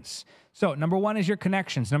vigilance. So number one is your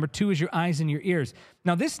connections. Number two is your eyes and your ears.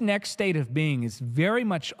 Now, this next state of being is very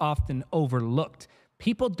much often overlooked.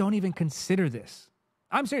 People don't even consider this.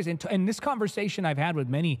 I'm serious. In this conversation I've had with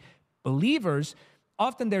many believers,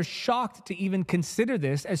 often they're shocked to even consider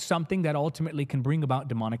this as something that ultimately can bring about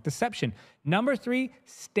demonic deception. Number three,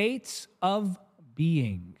 states of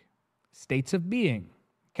being. States of being.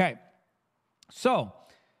 Okay. So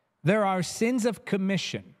there are sins of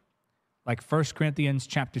commission, like 1 Corinthians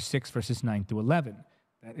chapter 6, verses 9 through 11.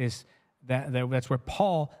 That's where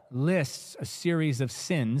Paul lists a series of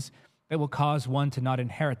sins that will cause one to not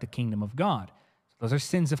inherit the kingdom of God. So those are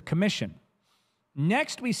sins of commission.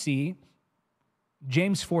 Next, we see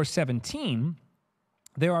James 4:17,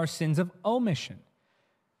 there are sins of omission.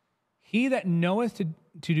 He that knoweth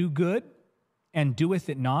to do good and doeth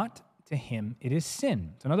it not, to him it is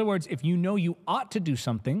sin. So in other words, if you know you ought to do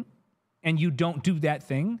something and you don't do that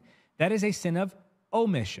thing, that is a sin of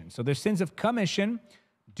omission. So there's sins of commission,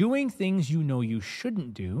 doing things you know you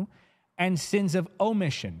shouldn't do, and sins of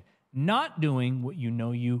omission, not doing what you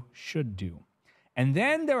know you should do. And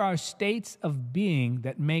then there are states of being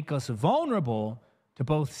that make us vulnerable to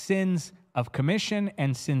both sins of commission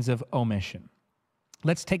and sins of omission.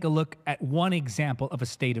 Let's take a look at one example of a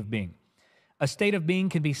state of being. A state of being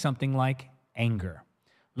can be something like anger.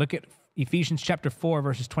 Look at Ephesians chapter 4,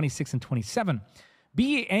 verses 26 and 27. Be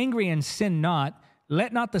ye angry and sin not.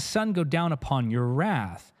 Let not the sun go down upon your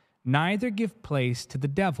wrath, neither give place to the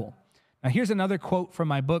devil. Now, here's another quote from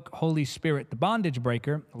my book, Holy Spirit, the Bondage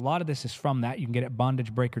Breaker. A lot of this is from that. You can get it at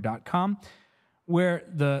bondagebreaker.com, where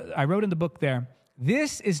I wrote in the book there,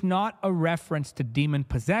 this is not a reference to demon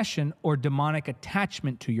possession or demonic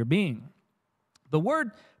attachment to your being. The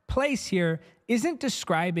word place here isn't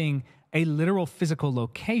describing a literal physical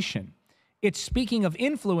location. It's speaking of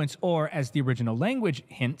influence, or as the original language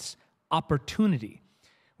hints, opportunity.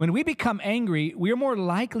 When we become angry, we are more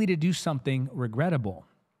likely to do something regrettable.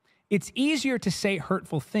 It's easier to say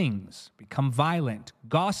hurtful things, become violent,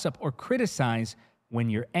 gossip, or criticize when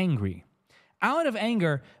you're angry. Out of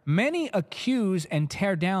anger, many accuse and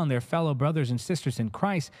tear down their fellow brothers and sisters in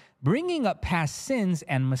Christ, bringing up past sins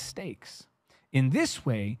and mistakes. In this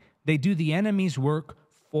way, they do the enemy's work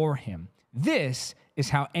for him. This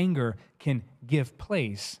is how anger can give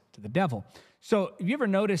place to the devil. So, have you ever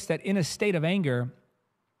noticed that in a state of anger,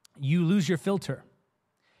 you lose your filter?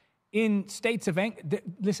 In states of anger,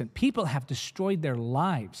 listen, people have destroyed their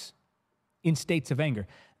lives in states of anger.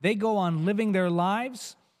 They go on living their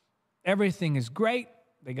lives. Everything is great.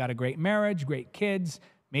 They got a great marriage, great kids.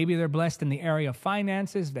 Maybe they're blessed in the area of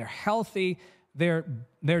finances. They're healthy. They're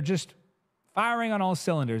just firing on all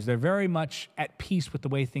cylinders. They're very much at peace with the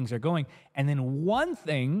way things are going. And then one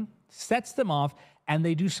thing sets them off, and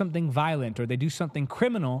they do something violent or they do something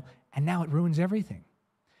criminal, and now it ruins everything.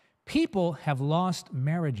 People have lost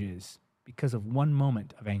marriages because of one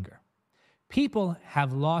moment of anger. People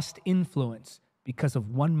have lost influence because of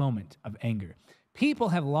one moment of anger. People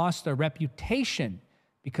have lost their reputation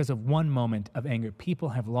because of one moment of anger. People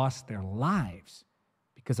have lost their lives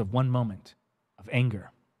because of one moment of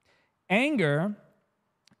anger. Anger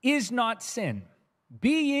is not sin.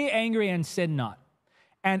 Be ye angry and sin not.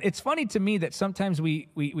 And it's funny to me that sometimes we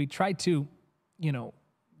try to,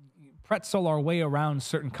 pretzel our way around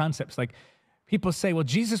certain concepts. Like people say, well,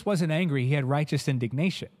 Jesus wasn't angry. He had righteous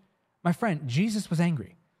indignation. My friend, Jesus was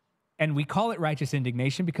angry. And we call it righteous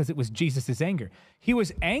indignation because it was Jesus' anger. He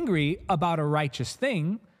was angry about a righteous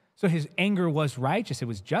thing, so his anger was righteous. It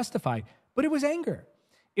was justified, but it was anger.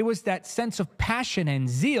 It was that sense of passion and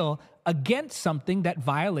zeal against something that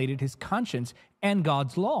violated his conscience and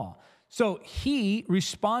God's law. So he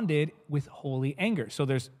responded with holy anger. So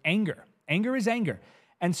there's anger. Anger is anger.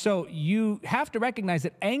 And so you have to recognize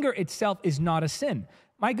that anger itself is not a sin.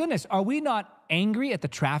 My goodness, are we not angry at the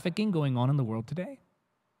trafficking going on in the world today?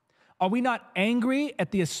 Are we not angry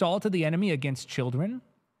at the assault of the enemy against children?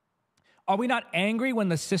 Are we not angry when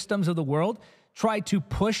the systems of the world try to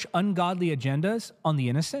push ungodly agendas on the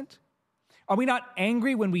innocent? Are we not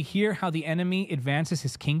angry when we hear how the enemy advances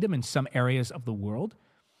his kingdom in some areas of the world?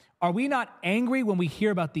 Are we not angry when we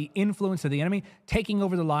hear about the influence of the enemy taking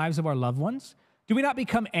over the lives of our loved ones? Do we not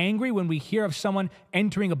become angry when we hear of someone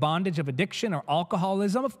entering a bondage of addiction or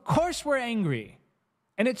alcoholism? Of course we're angry.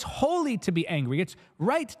 And it's holy to be angry. It's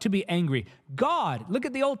right to be angry. God, look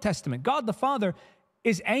at the Old Testament. God the Father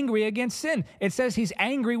is angry against sin. It says he's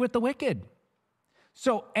angry with the wicked.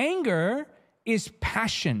 So anger is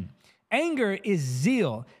passion. Anger is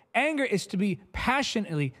zeal. Anger is to be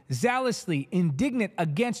passionately, zealously indignant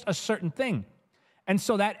against a certain thing. And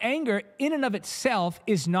so that anger in and of itself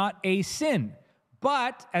is not a sin.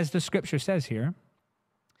 But, as the scripture says here,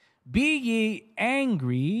 be ye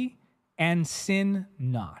angry and sin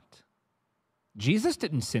not. Jesus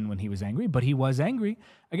didn't sin when he was angry, but he was angry.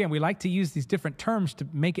 Again, we like to use these different terms to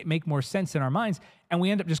make it make more sense in our minds, and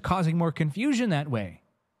we end up just causing more confusion that way.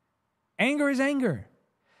 Anger is anger.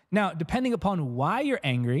 Now, depending upon why you're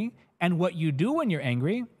angry and what you do when you're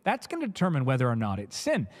angry, that's going to determine whether or not it's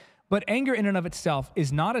sin. But anger in and of itself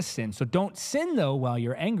is not a sin. So don't sin, though, while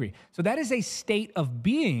you're angry. So that is a state of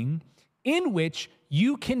being in which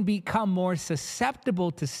you can become more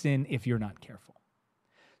susceptible to sin if you're not careful.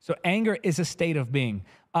 So anger is a state of being.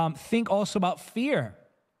 Think also about fear.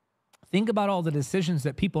 Think about all the decisions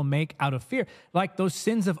that people make out of fear, like those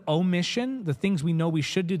sins of omission, the things we know we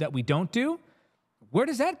should do that we don't do. Where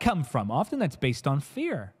does that come from? Often that's based on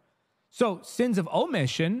fear. So sins of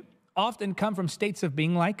omission often come from states of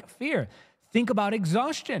being like fear. Think about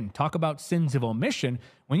exhaustion. Talk about sins of omission.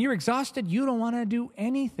 When you're exhausted, you don't want to do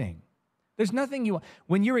anything. There's nothing you want.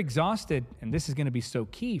 When you're exhausted, and this is going to be so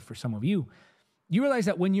key for some of you, you realize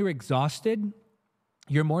that when you're exhausted,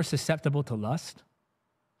 you're more susceptible to lust.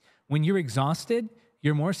 When you're exhausted,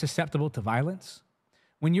 you're more susceptible to violence.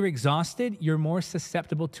 When you're exhausted, you're more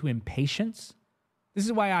susceptible to impatience. This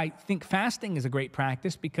is why I think fasting is a great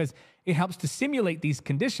practice, because it helps to simulate these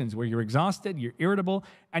conditions where you're exhausted, you're irritable,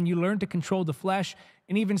 and you learn to control the flesh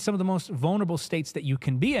and even some of the most vulnerable states that you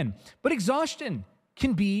can be in. But exhaustion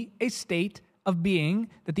can be a state of being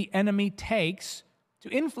that the enemy takes to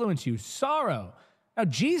influence you. Sorrow. Now,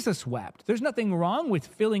 Jesus wept. There's nothing wrong with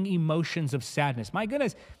feeling emotions of sadness. My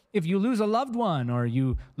goodness, if you lose a loved one or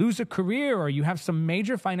you lose a career or you have some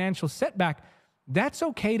major financial setback, that's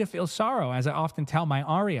okay to feel sorrow. As I often tell my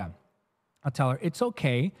Aria, I'll tell her, it's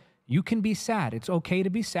okay. You can be sad. It's okay to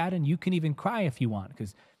be sad, and you can even cry if you want,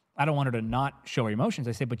 because I don't want her to not show her emotions.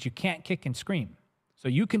 I say, but you can't kick and scream. So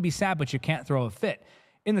you can be sad, but you can't throw a fit.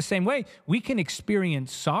 In the same way, we can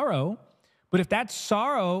experience sorrow, but if that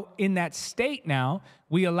sorrow in that state now,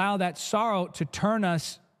 we allow that sorrow to turn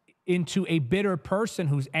us into a bitter person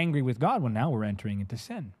who's angry with God, well, now we're entering into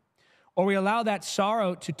sin. Or we allow that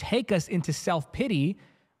sorrow to take us into self-pity,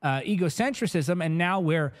 egocentrism, and now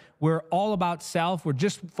we're all about self. We're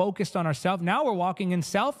just focused on ourselves. Now we're walking in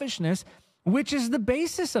selfishness, which is the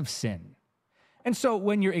basis of sin. And so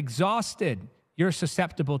when you're exhausted, you're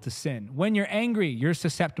susceptible to sin. When you're angry, you're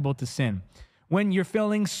susceptible to sin. When you're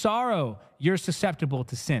feeling sorrow, you're susceptible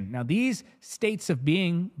to sin. Now, these states of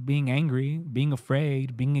being angry, being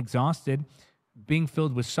afraid, being exhausted, being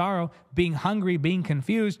filled with sorrow, being hungry, being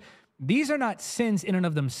confused, these are not sins in and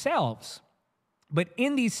of themselves. But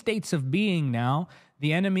in these states of being now,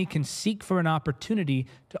 the enemy can seek for an opportunity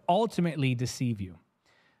to ultimately deceive you.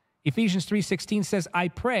 Ephesians 3:16 says, I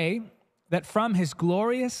pray that from his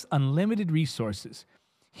glorious, unlimited resources,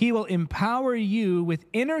 he will empower you with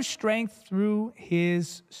inner strength through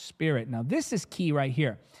his Spirit. Now, this is key right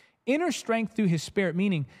here. Inner strength through his Spirit,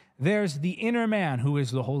 meaning there's the inner man who is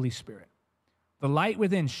the Holy Spirit. The light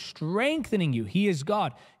within strengthening you. He is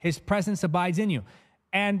God. His presence abides in you.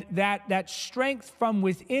 And that strength from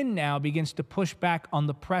within now begins to push back on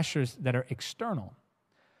the pressures that are external.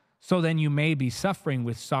 So then you may be suffering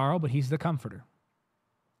with sorrow, but he's the comforter.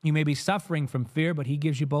 You may be suffering from fear, but he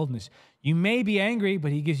gives you boldness. You may be angry,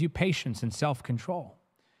 but he gives you patience and self-control.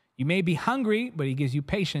 You may be hungry, but he gives you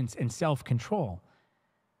patience and self-control.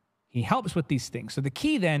 He helps with these things. So the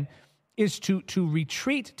key then is to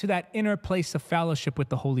retreat to that inner place of fellowship with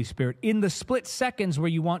the Holy Spirit in the split seconds where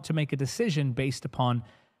you want to make a decision based upon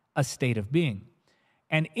a state of being.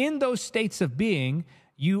 And in those states of being,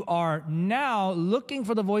 you are now looking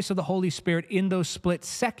for the voice of the Holy Spirit in those split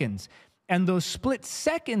seconds. And those split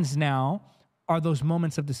seconds now are those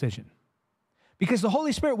moments of decision. Because the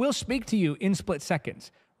Holy Spirit will speak to you in split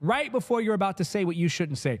seconds, right before you're about to say what you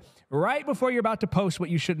shouldn't say, right before you're about to post what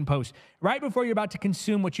you shouldn't post, right before you're about to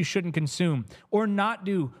consume what you shouldn't consume, or not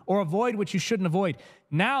do, or avoid what you shouldn't avoid.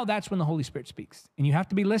 Now that's when the Holy Spirit speaks, and you have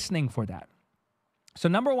to be listening for that. So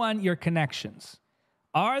number one, your connections.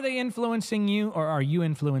 Are they influencing you, or are you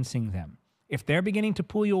influencing them? If they're beginning to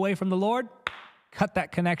pull you away from the Lord, cut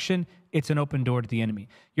that connection. It's an open door to the enemy.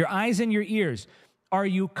 Your eyes and your ears. Are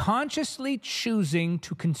you consciously choosing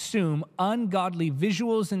to consume ungodly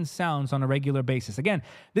visuals and sounds on a regular basis? Again,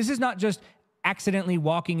 this is not just accidentally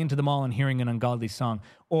walking into the mall and hearing an ungodly song,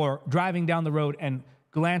 or driving down the road and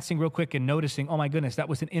glancing real quick and noticing, oh my goodness, that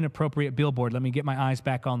was an inappropriate billboard. Let me get my eyes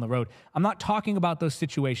back on the road. I'm not talking about those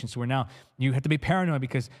situations where now you have to be paranoid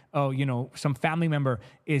because, some family member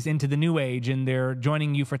is into the new age and they're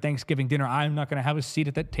joining you for Thanksgiving dinner. I'm not going to have a seat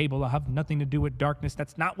at that table. I'll have nothing to do with darkness.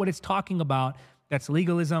 That's not what it's talking about. That's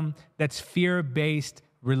legalism. That's fear-based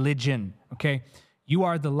religion, okay? You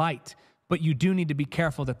are the light, but you do need to be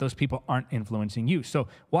careful that those people aren't influencing you. So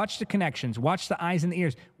watch the connections, watch the eyes and the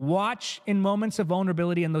ears, watch in moments of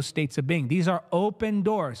vulnerability in those states of being. These are open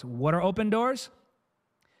doors. What are open doors?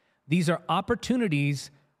 These are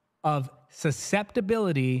opportunities of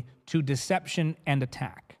susceptibility to deception and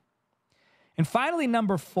attack. And finally,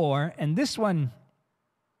 number 4, and this one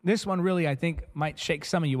really, I think, might shake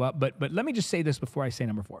some of you up, but let me just say this before I say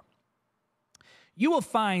number 4. You will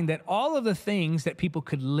find that all of the things that people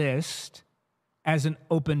could list as an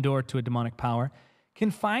open door to a demonic power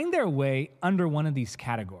can find their way under one of these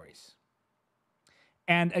categories.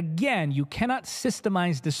 And again, you cannot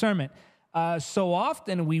systemize discernment. So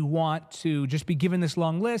often we want to just be given this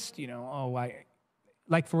long list,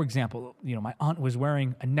 like, for example, my aunt was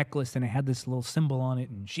wearing a necklace and it had this little symbol on it,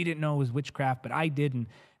 and she didn't know it was witchcraft, but I did, and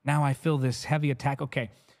now I feel this heavy attack. Okay,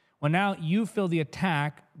 well, now you feel the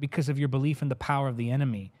attack because of your belief in the power of the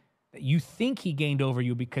enemy, that you think he gained over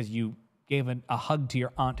you because you gave a hug to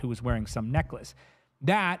your aunt who was wearing some necklace.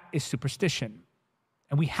 That is superstition,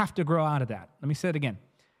 and we have to grow out of that. Let me say it again.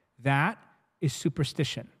 That is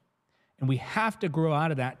superstition, and we have to grow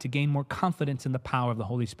out of that to gain more confidence in the power of the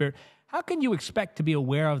Holy Spirit. How can you expect to be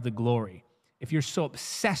aware of the glory if you're so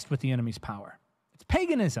obsessed with the enemy's power? It's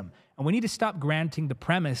paganism, and we need to stop granting the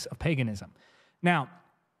premise of paganism. Now,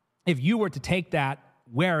 if you were to take that,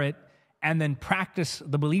 wear it, and then practice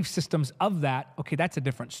the belief systems of that, okay, that's a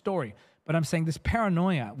different story. But I'm saying this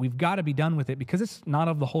paranoia, we've got to be done with it because it's not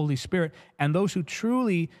of the Holy Spirit. And those who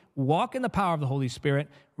truly walk in the power of the Holy Spirit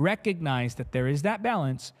recognize that there is that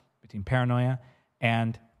balance between paranoia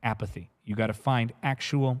and apathy. You got to find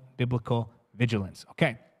actual biblical vigilance.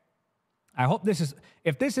 Okay. I hope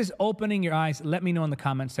if this is opening your eyes, let me know in the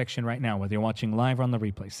comment section right now, whether you're watching live or on the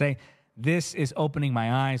replay. Say, this is opening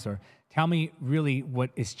my eyes, or tell me really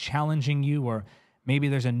what is challenging you, or maybe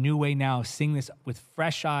there's a new way now of seeing this with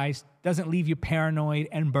fresh eyes. Doesn't leave you paranoid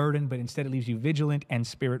and burdened, but instead it leaves you vigilant and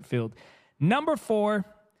spirit-filled. Number 4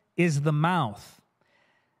 is the mouth.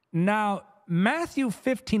 Now, Matthew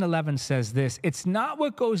 15:11 says this, "It's not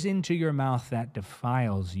what goes into your mouth that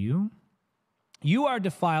defiles you. You are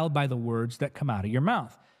defiled by the words that come out of your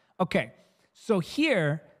mouth." Okay, so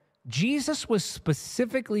here, Jesus was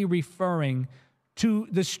specifically referring to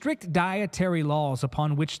the strict dietary laws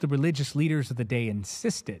upon which the religious leaders of the day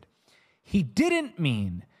insisted. He didn't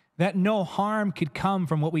mean that no harm could come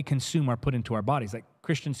from what we consume or put into our bodies, like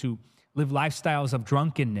Christians who live lifestyles of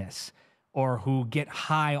drunkenness or who get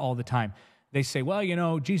high all the time. They say,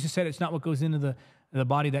 well, Jesus said it's not what goes into the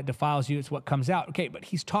body that defiles you, it's what comes out. Okay, but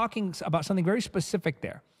he's talking about something very specific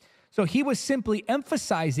there. So he was simply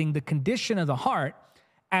emphasizing the condition of the heart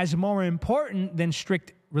as more important than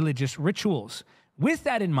strict religious rituals. With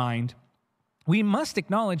that in mind, we must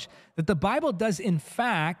acknowledge that the Bible does, in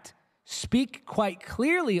fact, speak quite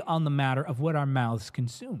clearly on the matter of what our mouths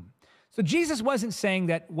consume. So Jesus wasn't saying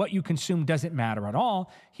that what you consume doesn't matter at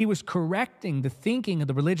all. He was correcting the thinking of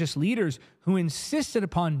the religious leaders who insisted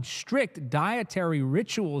upon strict dietary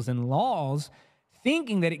rituals and laws,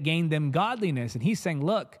 thinking that it gained them godliness. And he's saying,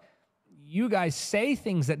 look, you guys say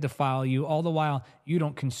things that defile you, all the while you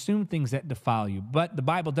don't consume things that defile you. But the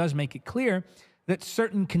Bible does make it clear that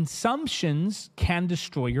certain consumptions can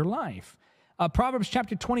destroy your life. Proverbs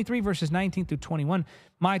chapter 23, verses 19 through 21.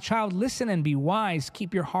 "My child, listen and be wise.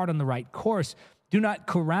 Keep your heart on the right course. Do not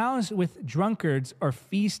carouse with drunkards or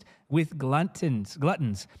feast with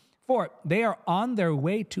gluttons, for they are on their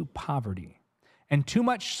way to poverty, and too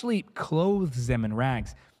much sleep clothes them in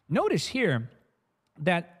rags." Notice here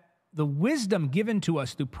that the wisdom given to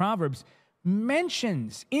us through Proverbs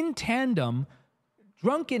mentions in tandem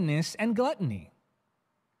drunkenness and gluttony.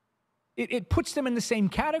 It puts them in the same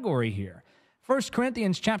category here. 1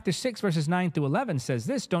 Corinthians chapter 6, verses 9 through 11 says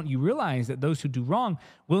this, "Don't you realize that those who do wrong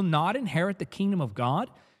will not inherit the kingdom of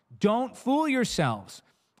God? Don't fool yourselves.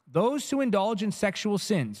 Those who indulge in sexual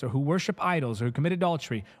sins, or who worship idols, or who commit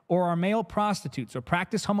adultery, or are male prostitutes, or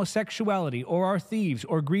practice homosexuality, or are thieves,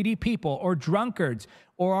 or greedy people, or drunkards,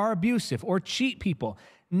 or are abusive, or cheat people,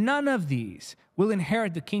 none of these will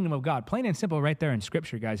inherit the kingdom of God." Plain and simple right there in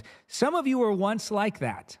Scripture, guys. Some of you were once like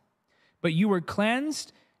that, but you were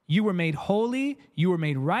cleansed, you were made holy, you were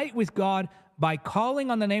made right with God by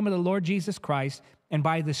calling on the name of the Lord Jesus Christ and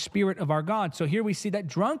by the Spirit of our God. So here we see that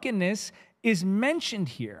drunkenness is mentioned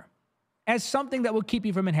here as something that will keep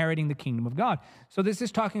you from inheriting the kingdom of God. So this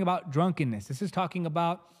is talking about drunkenness. This is talking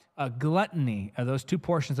about gluttony, those two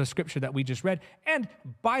portions of Scripture that we just read. And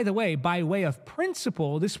by the way, by way of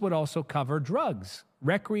principle, this would also cover drugs,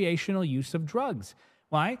 recreational use of drugs.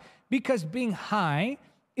 Why? Because being high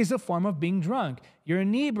is a form of being drunk. You're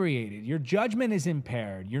inebriated. Your judgment is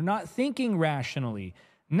impaired. You're not thinking rationally.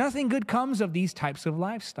 Nothing good comes of these types of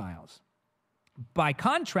lifestyles. By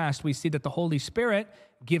contrast, we see that the Holy Spirit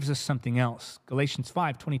gives us something else. Galatians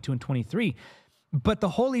 5, 22 and 23. "But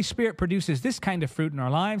the Holy Spirit produces this kind of fruit in our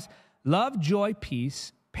lives: love, joy,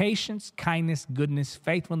 peace, patience, kindness, goodness,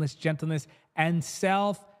 faithfulness, gentleness, and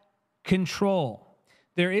self-control.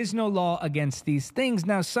 There is no law against these things."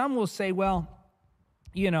 Now, some will say, well,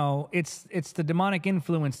 it's the demonic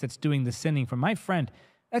influence that's doing the sinning. For my friend,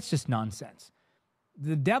 that's just nonsense.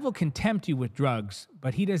 The devil can tempt you with drugs,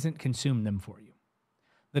 but he doesn't consume them for you.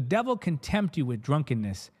 The devil can tempt you with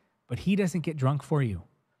drunkenness, but he doesn't get drunk for you.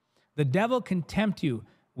 The devil can tempt you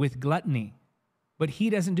with gluttony, but he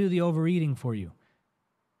doesn't do the overeating for you.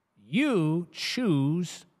 You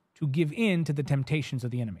choose to give in to the temptations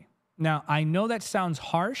of the enemy. Now, I know that sounds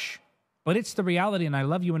harsh, but it's the reality, and I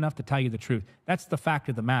love you enough to tell you the truth. That's the fact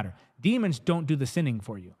of the matter. Demons don't do the sinning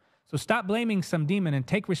for you. So stop blaming some demon and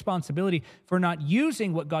take responsibility for not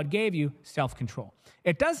using what God gave you, self-control.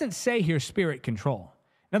 It doesn't say here spirit control.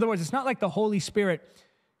 In other words, it's not like the Holy Spirit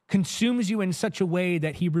consumes you in such a way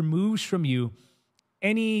that he removes from you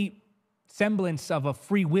any semblance of a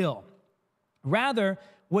free will. Rather,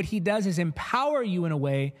 what he does is empower you in a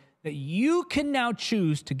way that you can now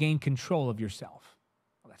choose to gain control of yourself.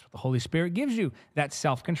 Well, that's what the Holy Spirit gives you, that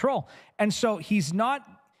self-control. And so he's not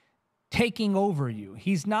taking over you.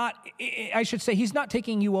 He's not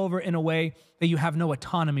taking you over in a way that you have no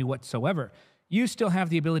autonomy whatsoever. You still have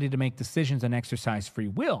the ability to make decisions and exercise free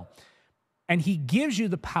will. And he gives you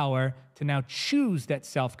the power to now choose that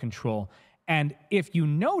self-control. And if you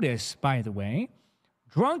notice, by the way,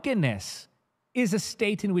 drunkenness is a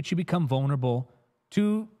state in which you become vulnerable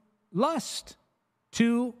to lust,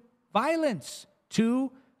 to violence,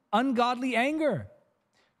 to ungodly anger.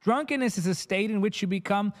 Drunkenness is a state in which you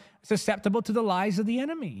become susceptible to the lies of the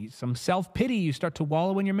enemy. Some self-pity, you start to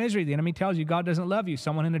wallow in your misery. The enemy tells you God doesn't love you.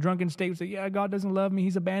 Someone in a drunken state will say, yeah, God doesn't love me.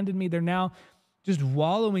 He's abandoned me. They're now just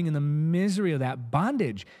wallowing in the misery of that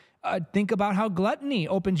bondage. Think about how gluttony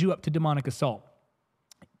opens you up to demonic assault.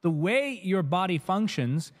 The way your body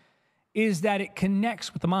functions is that it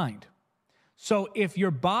connects with the mind. So if your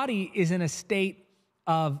body is in a state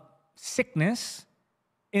of sickness,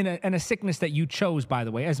 in a sickness that you chose, by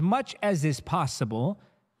the way, as much as is possible,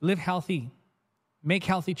 live healthy, make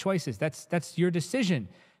healthy choices. That's your decision.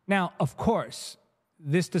 Now, of course,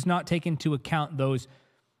 this does not take into account those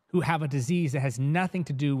who have a disease that has nothing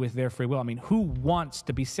to do with their free will. I mean, who wants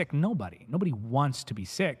to be sick? Nobody. Nobody wants to be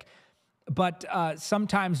sick. But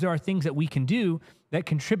sometimes there are things that we can do that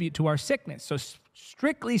contribute to our sickness. So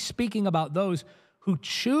strictly speaking about those who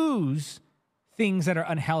choose things that are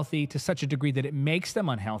unhealthy to such a degree that it makes them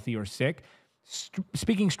unhealthy or sick,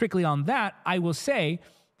 speaking strictly on that, I will say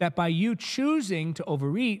that by you choosing to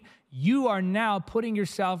overeat, you are now putting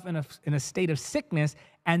yourself in a state of sickness,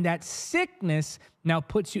 and that sickness now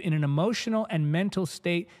puts you in an emotional and mental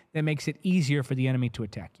state that makes it easier for the enemy to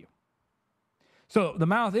attack you. So the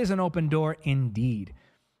mouth is an open door indeed.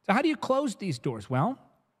 So how do you close these doors? Well,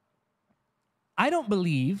 I don't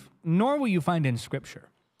believe, nor will you find in Scripture,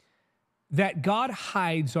 that God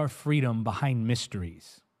hides our freedom behind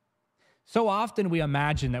mysteries. So often we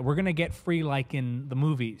imagine that we're going to get free like in the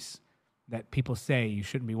movies that people say you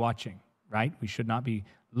shouldn't be watching, right? We should not be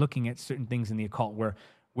looking at certain things in the occult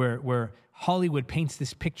where Hollywood paints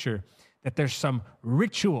this picture that there's some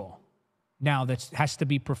ritual now that has to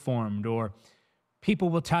be performed, or people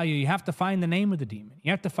will tell you have to find the name of the demon.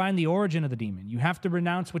 You have to find the origin of the demon. You have to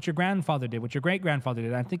renounce what your grandfather did, what your great-grandfather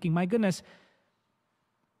did. I'm thinking, my goodness,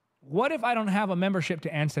 what if I don't have a membership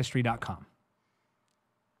to Ancestry.com?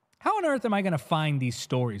 How on earth am I going to find these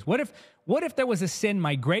stories? What if there was a sin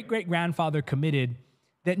my great-great-grandfather committed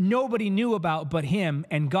that nobody knew about but him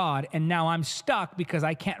and God, and now I'm stuck because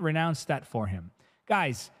I can't renounce that for him?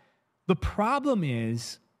 Guys, the problem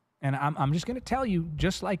is, and I'm just going to tell you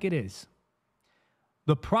just like it is,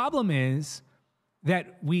 the problem is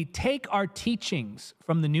that we take our teachings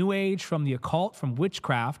from the New Age, from the occult, from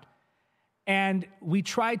witchcraft, and we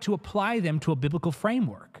try to apply them to a biblical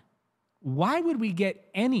framework. Why would we get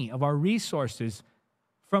any of our resources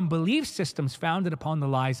from belief systems founded upon the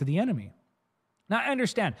lies of the enemy? Now, I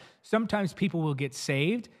understand sometimes people will get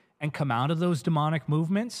saved and come out of those demonic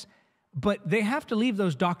movements, but they have to leave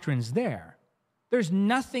those doctrines there. There's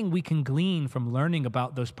nothing we can glean from learning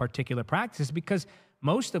about those particular practices because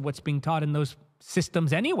most of what's being taught in those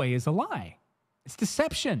systems anyway is a lie. It's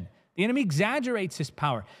deception. The enemy exaggerates his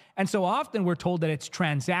power. And so often we're told that it's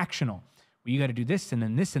transactional. Well, you got to do this and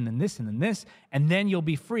then this and then this and then this, and then you'll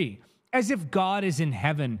be free. As if God is in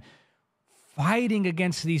heaven fighting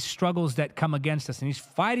against these struggles that come against us, and he's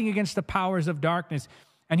fighting against the powers of darkness,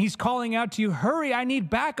 and he's calling out to you, hurry, I need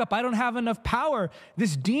backup. I don't have enough power.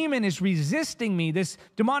 This demon is resisting me. This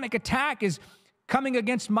demonic attack is coming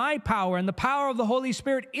against my power, and the power of the Holy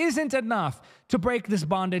Spirit isn't enough to break this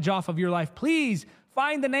bondage off of your life. Please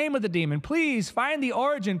find the name of the demon. Please find the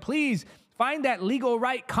origin. Please find that legal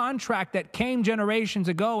right contract that came generations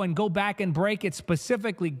ago and go back and break it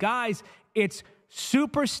specifically. Guys, it's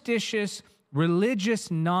superstitious, religious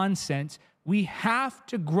nonsense. We have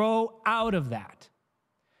to grow out of that.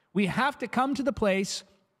 We have to come to the place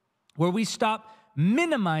where we stop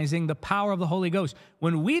minimizing the power of the Holy Ghost.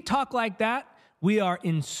 When we talk like that, we are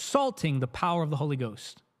insulting the power of the Holy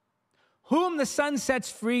Ghost. Whom the Son sets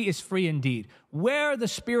free is free indeed. Where the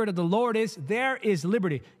Spirit of the Lord is, there is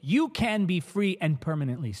liberty. You can be free and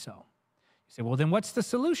permanently so. You say, well, then what's the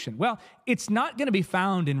solution? Well, it's not going to be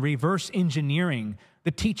found in reverse engineering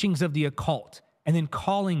the teachings of the occult and then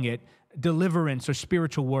calling it deliverance or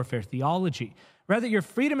spiritual warfare theology. Rather, your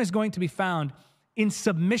freedom is going to be found in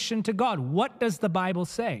submission to God. What does the Bible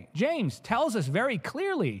say? James tells us very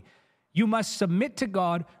clearly, you must submit to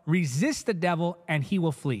God, resist the devil, and he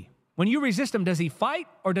will flee. When you resist him, does he fight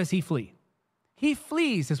or does he flee? He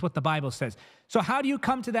flees is what the Bible says. So how do you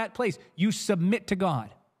come to that place? You submit to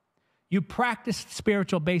God. You practice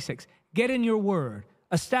spiritual basics. Get in your word.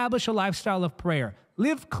 Establish a lifestyle of prayer.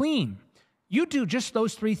 Live clean. You do just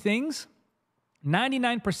those three things,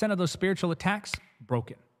 99% of those spiritual attacks,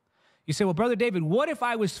 broken. You say, well, Brother David, what if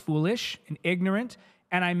I was foolish and ignorant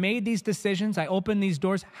and I made these decisions, I opened these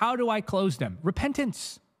doors, how do I close them?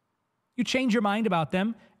 Repentance. You change your mind about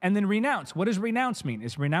them and then renounce. What does renounce mean?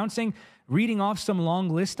 Is renouncing reading off some long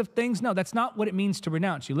list of things? No, that's not what it means to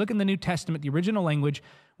renounce. You look in the New Testament, the original language,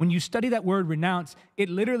 when you study that word renounce, it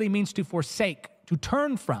literally means to forsake, to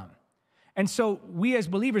turn from. And so we as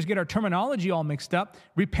believers get our terminology all mixed up.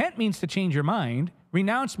 Repent means to change your mind.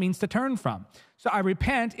 Renounce means to turn from. So I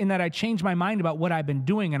repent in that I change my mind about what I've been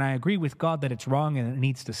doing and I agree with God that it's wrong and it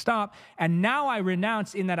needs to stop. And now I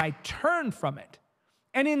renounce in that I turn from it.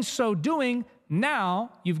 And in so doing,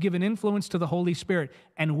 now you've given influence to the Holy Spirit.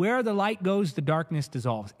 And where the light goes, the darkness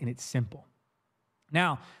dissolves. And it's simple.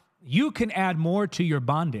 Now, you can add more to your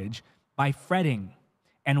bondage by fretting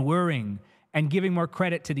and worrying and giving more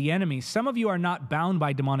credit to the enemy. Some of you are not bound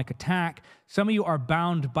by demonic attack. Some of you are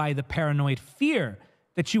bound by the paranoid fear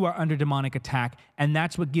that you are under demonic attack, and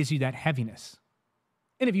that's what gives you that heaviness.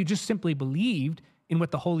 And if you just simply believed in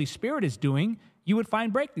what the Holy Spirit is doing, you would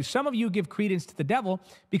find breakthrough. Some of you give credence to the devil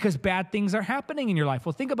because bad things are happening in your life.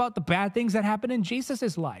 Well, think about the bad things that happened in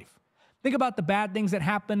Jesus' life. Think about the bad things that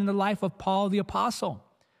happened in the life of Paul the Apostle.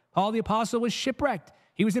 Paul the Apostle was shipwrecked.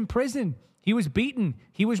 He was in prison. He was beaten.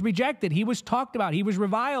 He was rejected. He was talked about. He was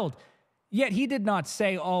reviled. Yet he did not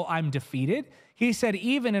say, oh, I'm defeated. He said,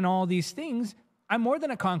 even in all these things, I'm more than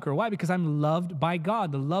a conqueror. Why? Because I'm loved by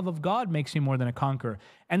God. The love of God makes me more than a conqueror.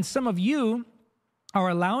 And some of you are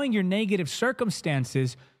allowing your negative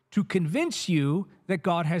circumstances to convince you that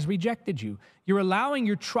God has rejected you. You're allowing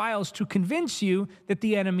your trials to convince you that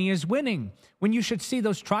the enemy is winning, when you should see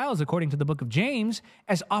those trials, according to the book of James,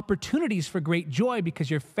 as opportunities for great joy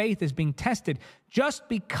because your faith is being tested. Just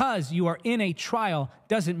because you are in a trial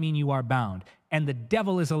doesn't mean you are bound, and the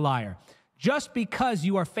devil is a liar. Just because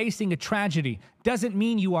you are facing a tragedy doesn't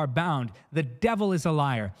mean you are bound. The devil is a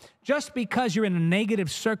liar. Just because you're in a negative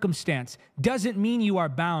circumstance doesn't mean you are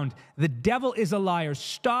bound. The devil is a liar.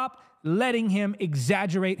 Stop letting him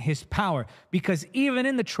exaggerate his power, because even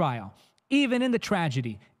in the trial, even in the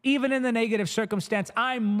tragedy, even in the negative circumstance,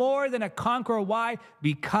 I'm more than a conqueror. Why?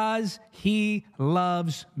 Because he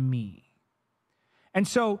loves me. And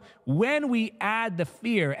so when we add the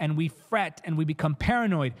fear and we fret and we become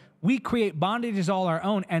paranoid, we create bondages all our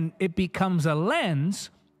own, and it becomes a lens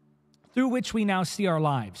through which we now see our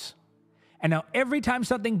lives. And now every time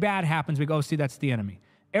something bad happens, we go, oh, see, that's the enemy.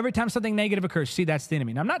 Every time something negative occurs, see, that's the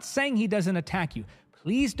enemy. Now, I'm not saying he doesn't attack you.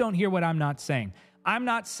 Please don't hear what I'm not saying. I'm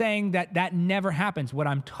not saying that that never happens. What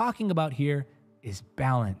I'm talking about here is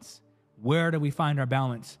balance. Where do we find our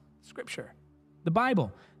balance? Scripture, the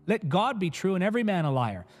Bible. Let God be true and every man a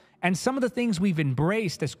liar. And some of the things we've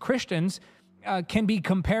embraced as Christians can be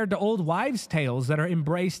compared to old wives' tales that are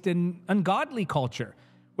embraced in ungodly culture,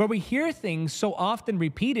 where we hear things so often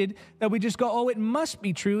repeated that we just go, oh, it must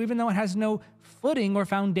be true, even though it has no footing or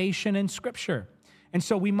foundation in Scripture. And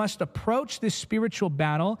so we must approach this spiritual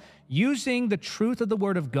battle using the truth of the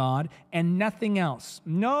Word of God and nothing else.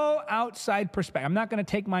 No outside perspective. I'm not going to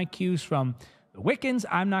take my cues from the Wiccans.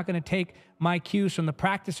 I'm not going to take my cues from the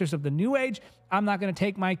practitioners of the New Age. I'm not going to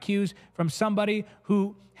take my cues from somebody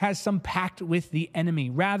who has some pact with the enemy.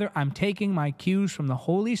 Rather, I'm taking my cues from the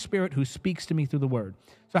Holy Spirit who speaks to me through the Word.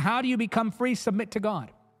 So how do you become free? Submit to God.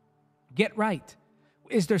 Get right.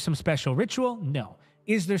 Is there some special ritual? No.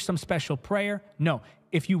 Is there some special prayer? No.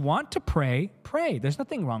 If you want to pray, pray. There's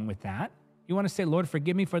nothing wrong with that. You want to say, Lord,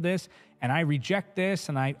 forgive me for this, and I reject this,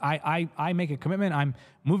 and I make a commitment, I'm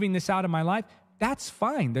moving this out of my life. That's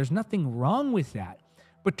fine. There's nothing wrong with that.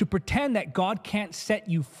 But to pretend that God can't set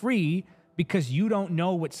you free because you don't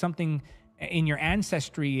know what something in your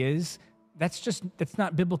ancestry is, that's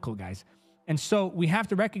not biblical, guys. And so we have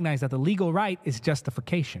to recognize that the legal right is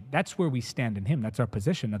justification. That's where we stand in Him. That's our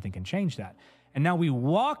position. Nothing can change that. And now we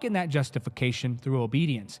walk in that justification through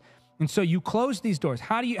obedience. And so you close these doors.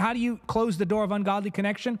 How do you close the door of ungodly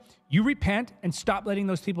connection? You repent and stop letting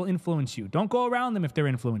those people influence you. Don't go around them if they're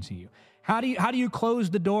influencing you. How do you close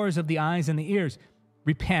the doors of the eyes and the ears?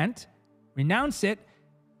 Repent, renounce it,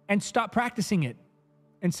 and stop practicing it.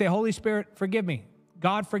 And say, Holy Spirit, forgive me.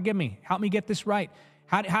 God, forgive me. Help me get this right.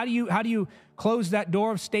 How do you close that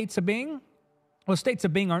door of states of being? Well, states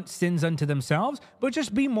of being aren't sins unto themselves, but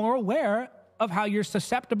just be more aware of how you're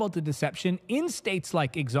susceptible to deception in states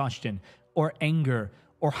like exhaustion or anger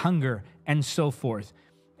or hunger and so forth.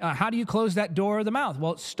 How do you close that door of the mouth?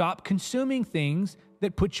 Well, stop consuming things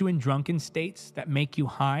that put you in drunken states, that make you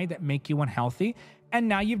high, that make you unhealthy. And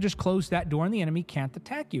now you've just closed that door and the enemy can't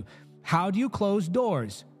attack you. How do you close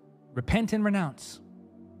doors? Repent and renounce.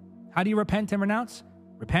 How do you repent and renounce?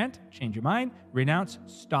 Repent, change your mind, renounce,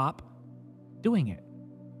 stop doing it.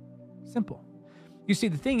 Simple. You see,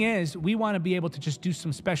 the thing is, we want to be able to just do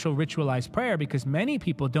some special ritualized prayer because many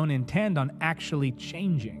people don't intend on actually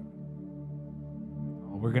changing.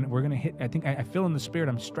 Oh, we're gonna hit. I think I feel in the spirit.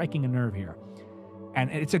 I'm striking a nerve here,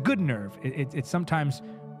 and it's a good nerve. It's sometimes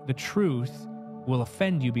the truth will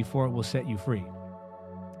offend you before it will set you free,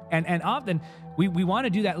 and often we want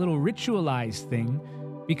to do that little ritualized thing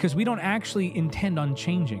because we don't actually intend on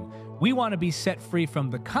changing. We want to be set free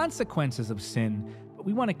from the consequences of sin, but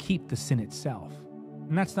we want to keep the sin itself.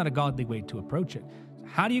 And that's not a godly way to approach it. So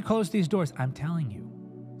how do you close these doors? I'm telling you,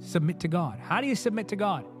 submit to God. How do you submit to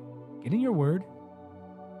God? Get in your word,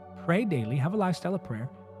 pray daily, have a lifestyle of prayer,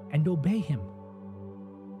 and obey Him.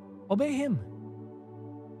 Obey Him.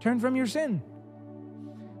 Turn from your sin.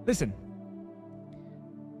 Listen,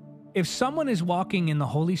 if someone is walking in the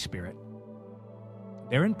Holy Spirit,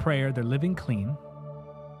 they're in prayer, they're living clean,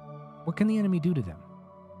 what can the enemy do to them?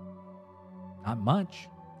 Not much.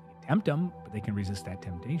 Tempt them, but they can resist that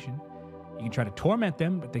temptation. You can try to torment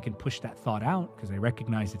them, but they can push that thought out because they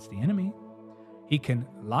recognize it's the enemy. He can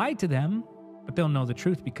lie to them, but they'll know the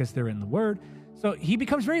truth because they're in the Word. So he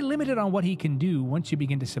becomes very limited on what he can do once you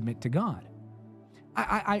begin to submit to God.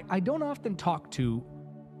 I don't often talk to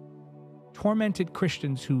tormented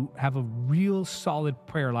Christians who have a real solid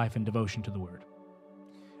prayer life and devotion to the Word.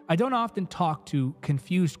 I don't often talk to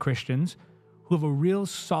confused Christians who have a real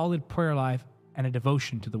solid prayer life and a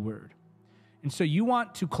devotion to the Word. And so you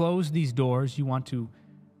want to close these doors, you want to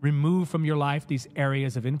remove from your life these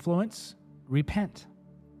areas of influence, repent.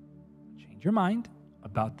 Change your mind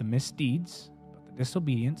about the misdeeds, about the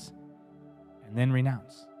disobedience, and then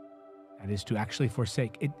renounce. That is to actually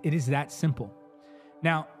forsake. It is that simple.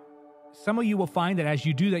 Now, some of you will find that as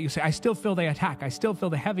you do that, you'll say, I still feel the attack, I still feel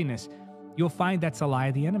the heaviness. You'll find that's a lie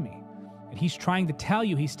of the enemy. And he's trying to tell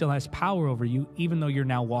you he still has power over you, even though you're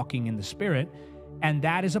now walking in the Spirit. And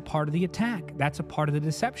that is a part of the attack. That's a part of the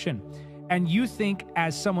deception. And you think,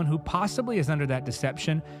 as someone who possibly is under that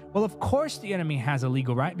deception, well, of course the enemy has a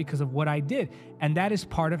legal right because of what I did. And that is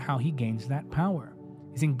part of how he gains that power,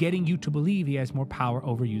 is in getting you to believe he has more power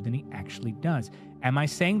over you than he actually does. Am I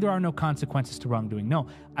saying there are no consequences to wrongdoing? No.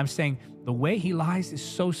 I'm saying the way he lies is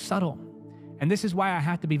so subtle. And this is why I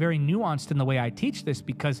have to be very nuanced in the way I teach this,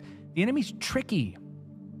 because the enemy's tricky,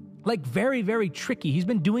 like very, very tricky. He's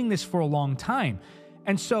been doing this for a long time.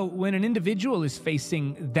 And so when an individual is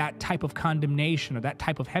facing that type of condemnation or that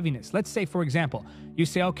type of heaviness, let's say, for example, you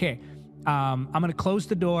say, okay, I'm going to close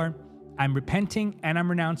the door. I'm repenting and I'm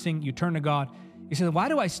renouncing. You turn to God. You say, why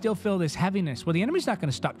do I still feel this heaviness? Well, the enemy's not going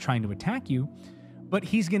to stop trying to attack you, but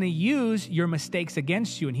he's going to use your mistakes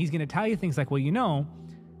against you. And he's going to tell you things like, well, you know,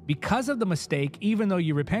 because of the mistake, even though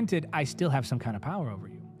you repented, I still have some kind of power over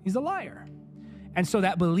you. He's a liar. And so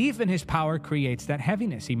that belief in his power creates that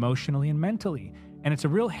heaviness emotionally and mentally. And it's a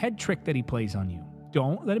real head trick that he plays on you.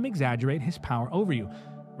 Don't let him exaggerate his power over you.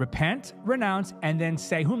 Repent, renounce, and then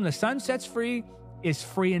say, whom the Son sets free is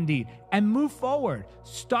free indeed. And move forward.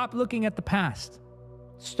 Stop looking at the past.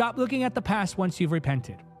 Stop looking at the past once you've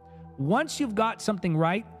repented. Once you've got something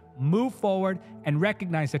right, move forward and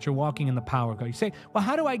recognize that you're walking in the power of God. You say, well,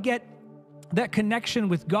 how do I get that connection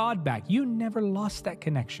with God back? You never lost that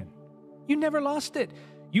connection. You never lost it.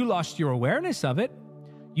 You lost your awareness of it.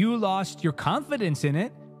 You lost your confidence in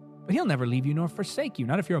it, but he'll never leave you nor forsake you.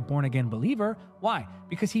 Not if you're a born-again believer. Why?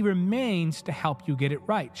 Because he remains to help you get it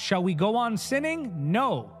right. Shall we go on sinning?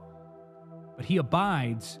 No. But he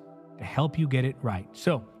abides to help you get it right.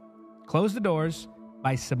 So, close the doors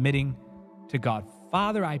by submitting to God.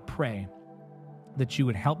 Father, I pray that you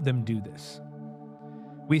would help them do this.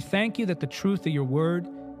 We thank you that the truth of your word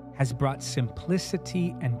has brought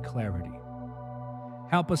simplicity and clarity.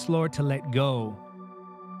 Help us, Lord, to let go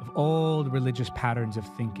of old religious patterns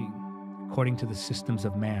of thinking according to the systems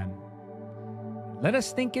of man. Let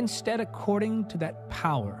us think instead according to that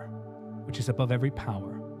power which is above every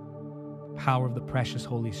power, the power of the precious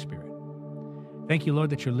Holy Spirit. Thank you, Lord,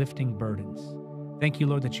 that you're lifting burdens. Thank you,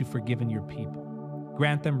 Lord, that you've forgiven your people.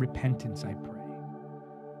 Grant them repentance, I pray.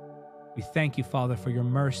 We thank you, Father, for your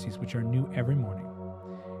mercies, which are new every morning.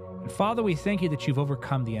 And Father, we thank you that you've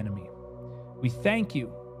overcome the enemy. We thank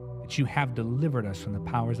you that you have delivered us from the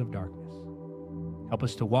powers of darkness. Help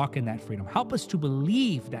us to walk in that freedom. Help us to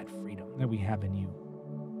believe that freedom that we have in you.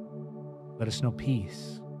 Let us know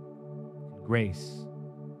peace and grace.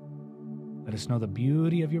 Let us know the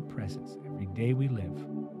beauty of your presence every day we live.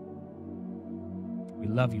 We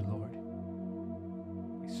love you, Lord.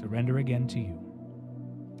 We surrender again to you.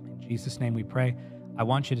 In Jesus' name we pray. I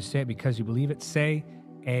want you to say it because you believe it. Say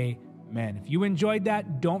amen. If you enjoyed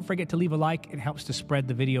that, don't forget to leave a like. It helps to spread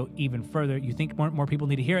the video even further. You think more people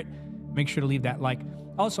need to hear it? Make sure to leave that like.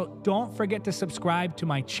 Also, don't forget to subscribe to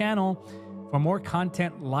my channel for more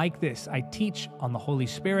content like this. I teach on the Holy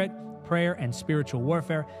Spirit, prayer, and spiritual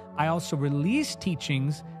warfare. I also release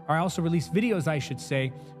videos, I should say,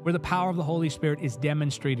 where the power of the Holy Spirit is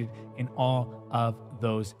demonstrated in all of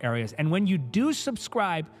those areas. And when you do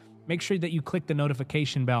subscribe, make sure that you click the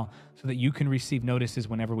notification bell so that you can receive notices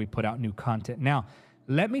whenever we put out new content. Now,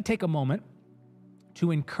 let me take a moment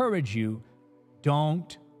to encourage you,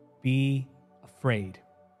 don't be afraid.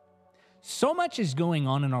 So much is going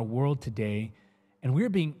on in our world today, and we're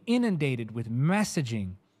being inundated with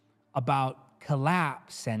messaging about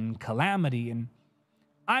collapse and calamity. And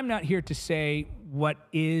I'm not here to say what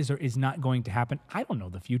is or is not going to happen. I don't know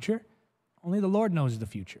the future. Only the Lord knows the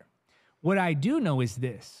future. What I do know is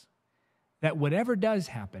this, that whatever does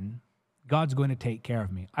happen, God's going to take care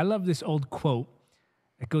of me. I love this old quote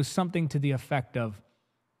that goes something to the effect of,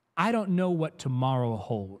 I don't know what tomorrow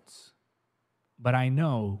holds, but I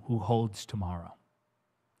know who holds tomorrow.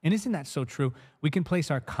 And isn't that so true? We can place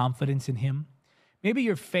our confidence in him. Maybe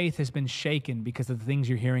your faith has been shaken because of the things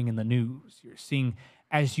you're hearing in the news. You're seeing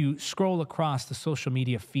as you scroll across the social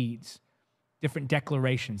media feeds, different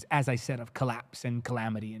declarations, as I said, of collapse and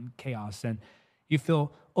calamity and chaos. And you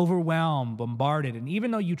feel overwhelmed, bombarded. And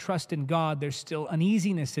even though you trust in God, there's still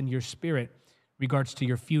uneasiness in your spirit regards to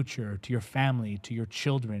your future, to your family, to your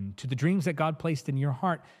children, to the dreams that God placed in your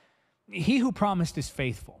heart. He who promised is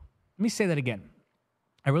faithful. Let me say that again.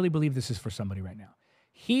 I really believe this is for somebody right now.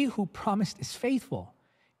 He who promised is faithful.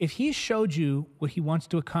 If he showed you what he wants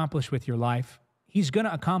to accomplish with your life, he's going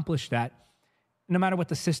to accomplish that no matter what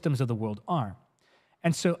the systems of the world are.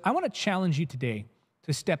 And so I want to challenge you today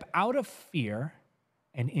to step out of fear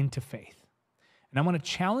and into faith. And I want to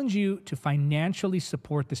challenge you to financially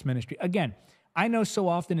support this ministry. Again, I know so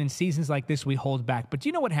often in seasons like this, we hold back. But do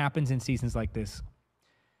you know what happens in seasons like this?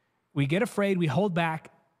 We get afraid, we hold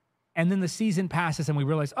back, and then the season passes and we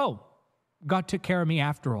realize, oh, God took care of me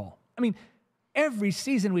after all. I mean, every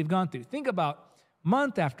season we've gone through, think about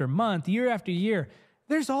month after month, year after year,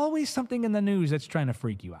 there's always something in the news that's trying to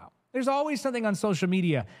freak you out. There's always something on social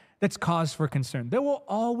media that's cause for concern. There will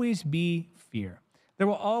always be fear. There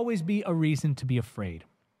will always be a reason to be afraid.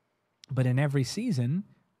 But in every season,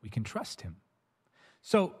 we can trust him.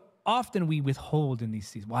 So often we withhold in these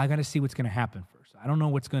seasons. Well, I got to see what's going to happen first. I don't know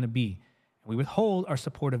what's going to be. And we withhold our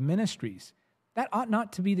support of ministries. That ought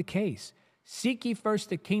not to be the case. Seek ye first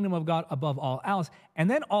the kingdom of God above all else, and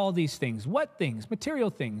then all these things, what things? Material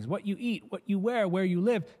things, what you eat, what you wear, where you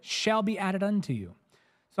live, shall be added unto you.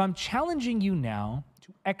 So I'm challenging you now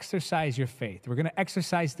to exercise your faith. We're going to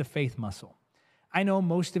exercise the faith muscle. I know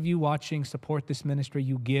most of you watching support this ministry,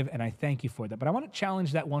 you give, and I thank you for that. But I want to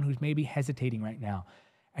challenge that one who's maybe hesitating right now.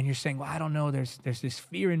 And you're saying, well, I don't know, there's this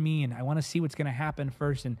fear in me, and I want to see what's going to happen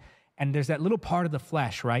first. And there's that little part of the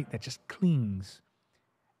flesh, right, that just clings.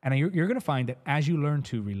 And you're going to find that as you learn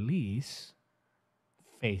to release,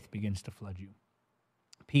 faith begins to flood you.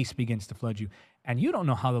 Peace begins to flood you. And you don't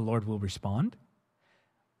know how the Lord will respond.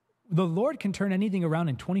 The Lord can turn anything around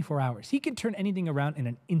in 24 hours. He can turn anything around in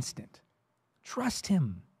an instant. Trust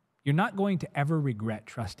him. You're not going to ever regret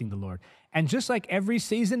trusting the Lord. And just like every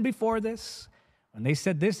season before this, when they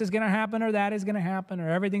said this is going to happen or that is going to happen or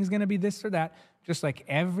everything's going to be this or that, just like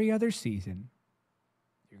every other season,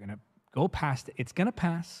 you're going to go past it. It's going to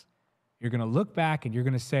pass. You're going to look back and you're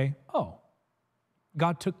going to say, oh,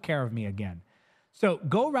 God took care of me again. So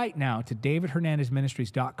go right now to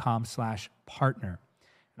davidhernandezministries.com/partner.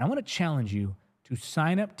 And I want to challenge you to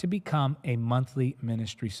sign up to become a monthly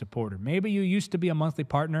ministry supporter. Maybe you used to be a monthly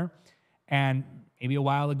partner and maybe a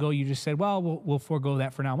while ago you just said, well, we'll forego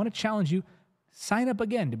that for now. I want to challenge you, sign up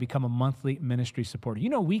again to become a monthly ministry supporter. You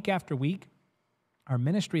know, week after week, our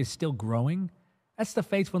ministry is still growing. That's the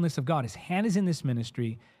faithfulness of God. His hand is in this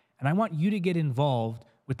ministry, and I want you to get involved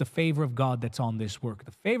with the favor of God that's on this work.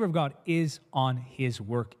 The favor of God is on his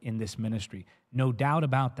work in this ministry. No doubt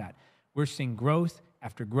about that. We're seeing growth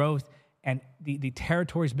after growth, and the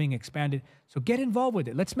territory is being expanded. So get involved with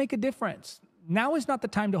it. Let's make a difference. Now is not the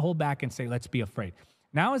time to hold back and say, let's be afraid.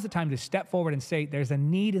 Now is the time to step forward and say, there's a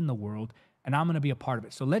need in the world, and I'm going to be a part of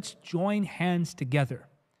it. So let's join hands together.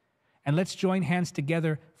 And let's join hands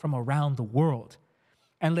together from around the world.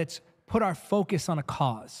 And let's put our focus on a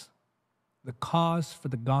cause. The cause for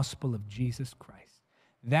the gospel of Jesus Christ.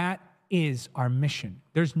 That is our mission.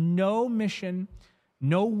 There's no mission,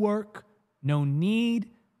 no work, no need,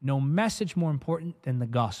 no message more important than the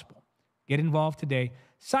gospel. Get involved today.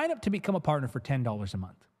 Sign up to become a partner for $10 a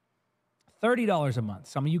month, $30 a month.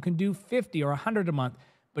 Some of you can do $50 or $100 a month,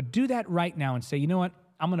 but do that right now and say, you know what?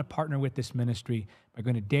 I'm going to partner with this ministry by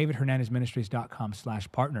going to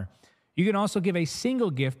davidhernandezministries.com/partner. You can also give a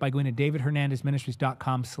single gift by going to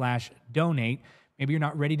davidhernandezministries.com/donate. Maybe you're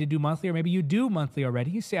not ready to do monthly, or maybe you do monthly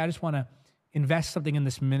already. You say, I just want to invest something in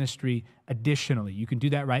this ministry additionally. You can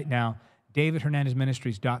do that right now,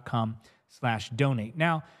 davidhernandezministries.com/donate.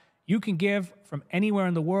 Now, you can give from anywhere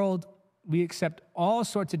in the world. We accept all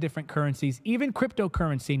sorts of different currencies, even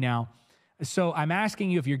cryptocurrency now. So I'm asking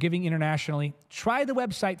you, if you're giving internationally, try the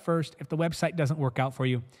website first. If the website doesn't work out for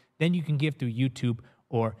you, then you can give through YouTube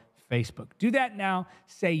or Facebook. Do that now.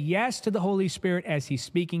 Say yes to the Holy Spirit as he's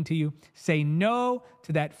speaking to you. Say no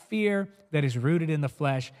to that fear that is rooted in the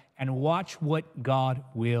flesh, and watch what God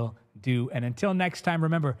will do. And until next time,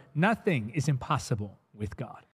 remember, nothing is impossible with God.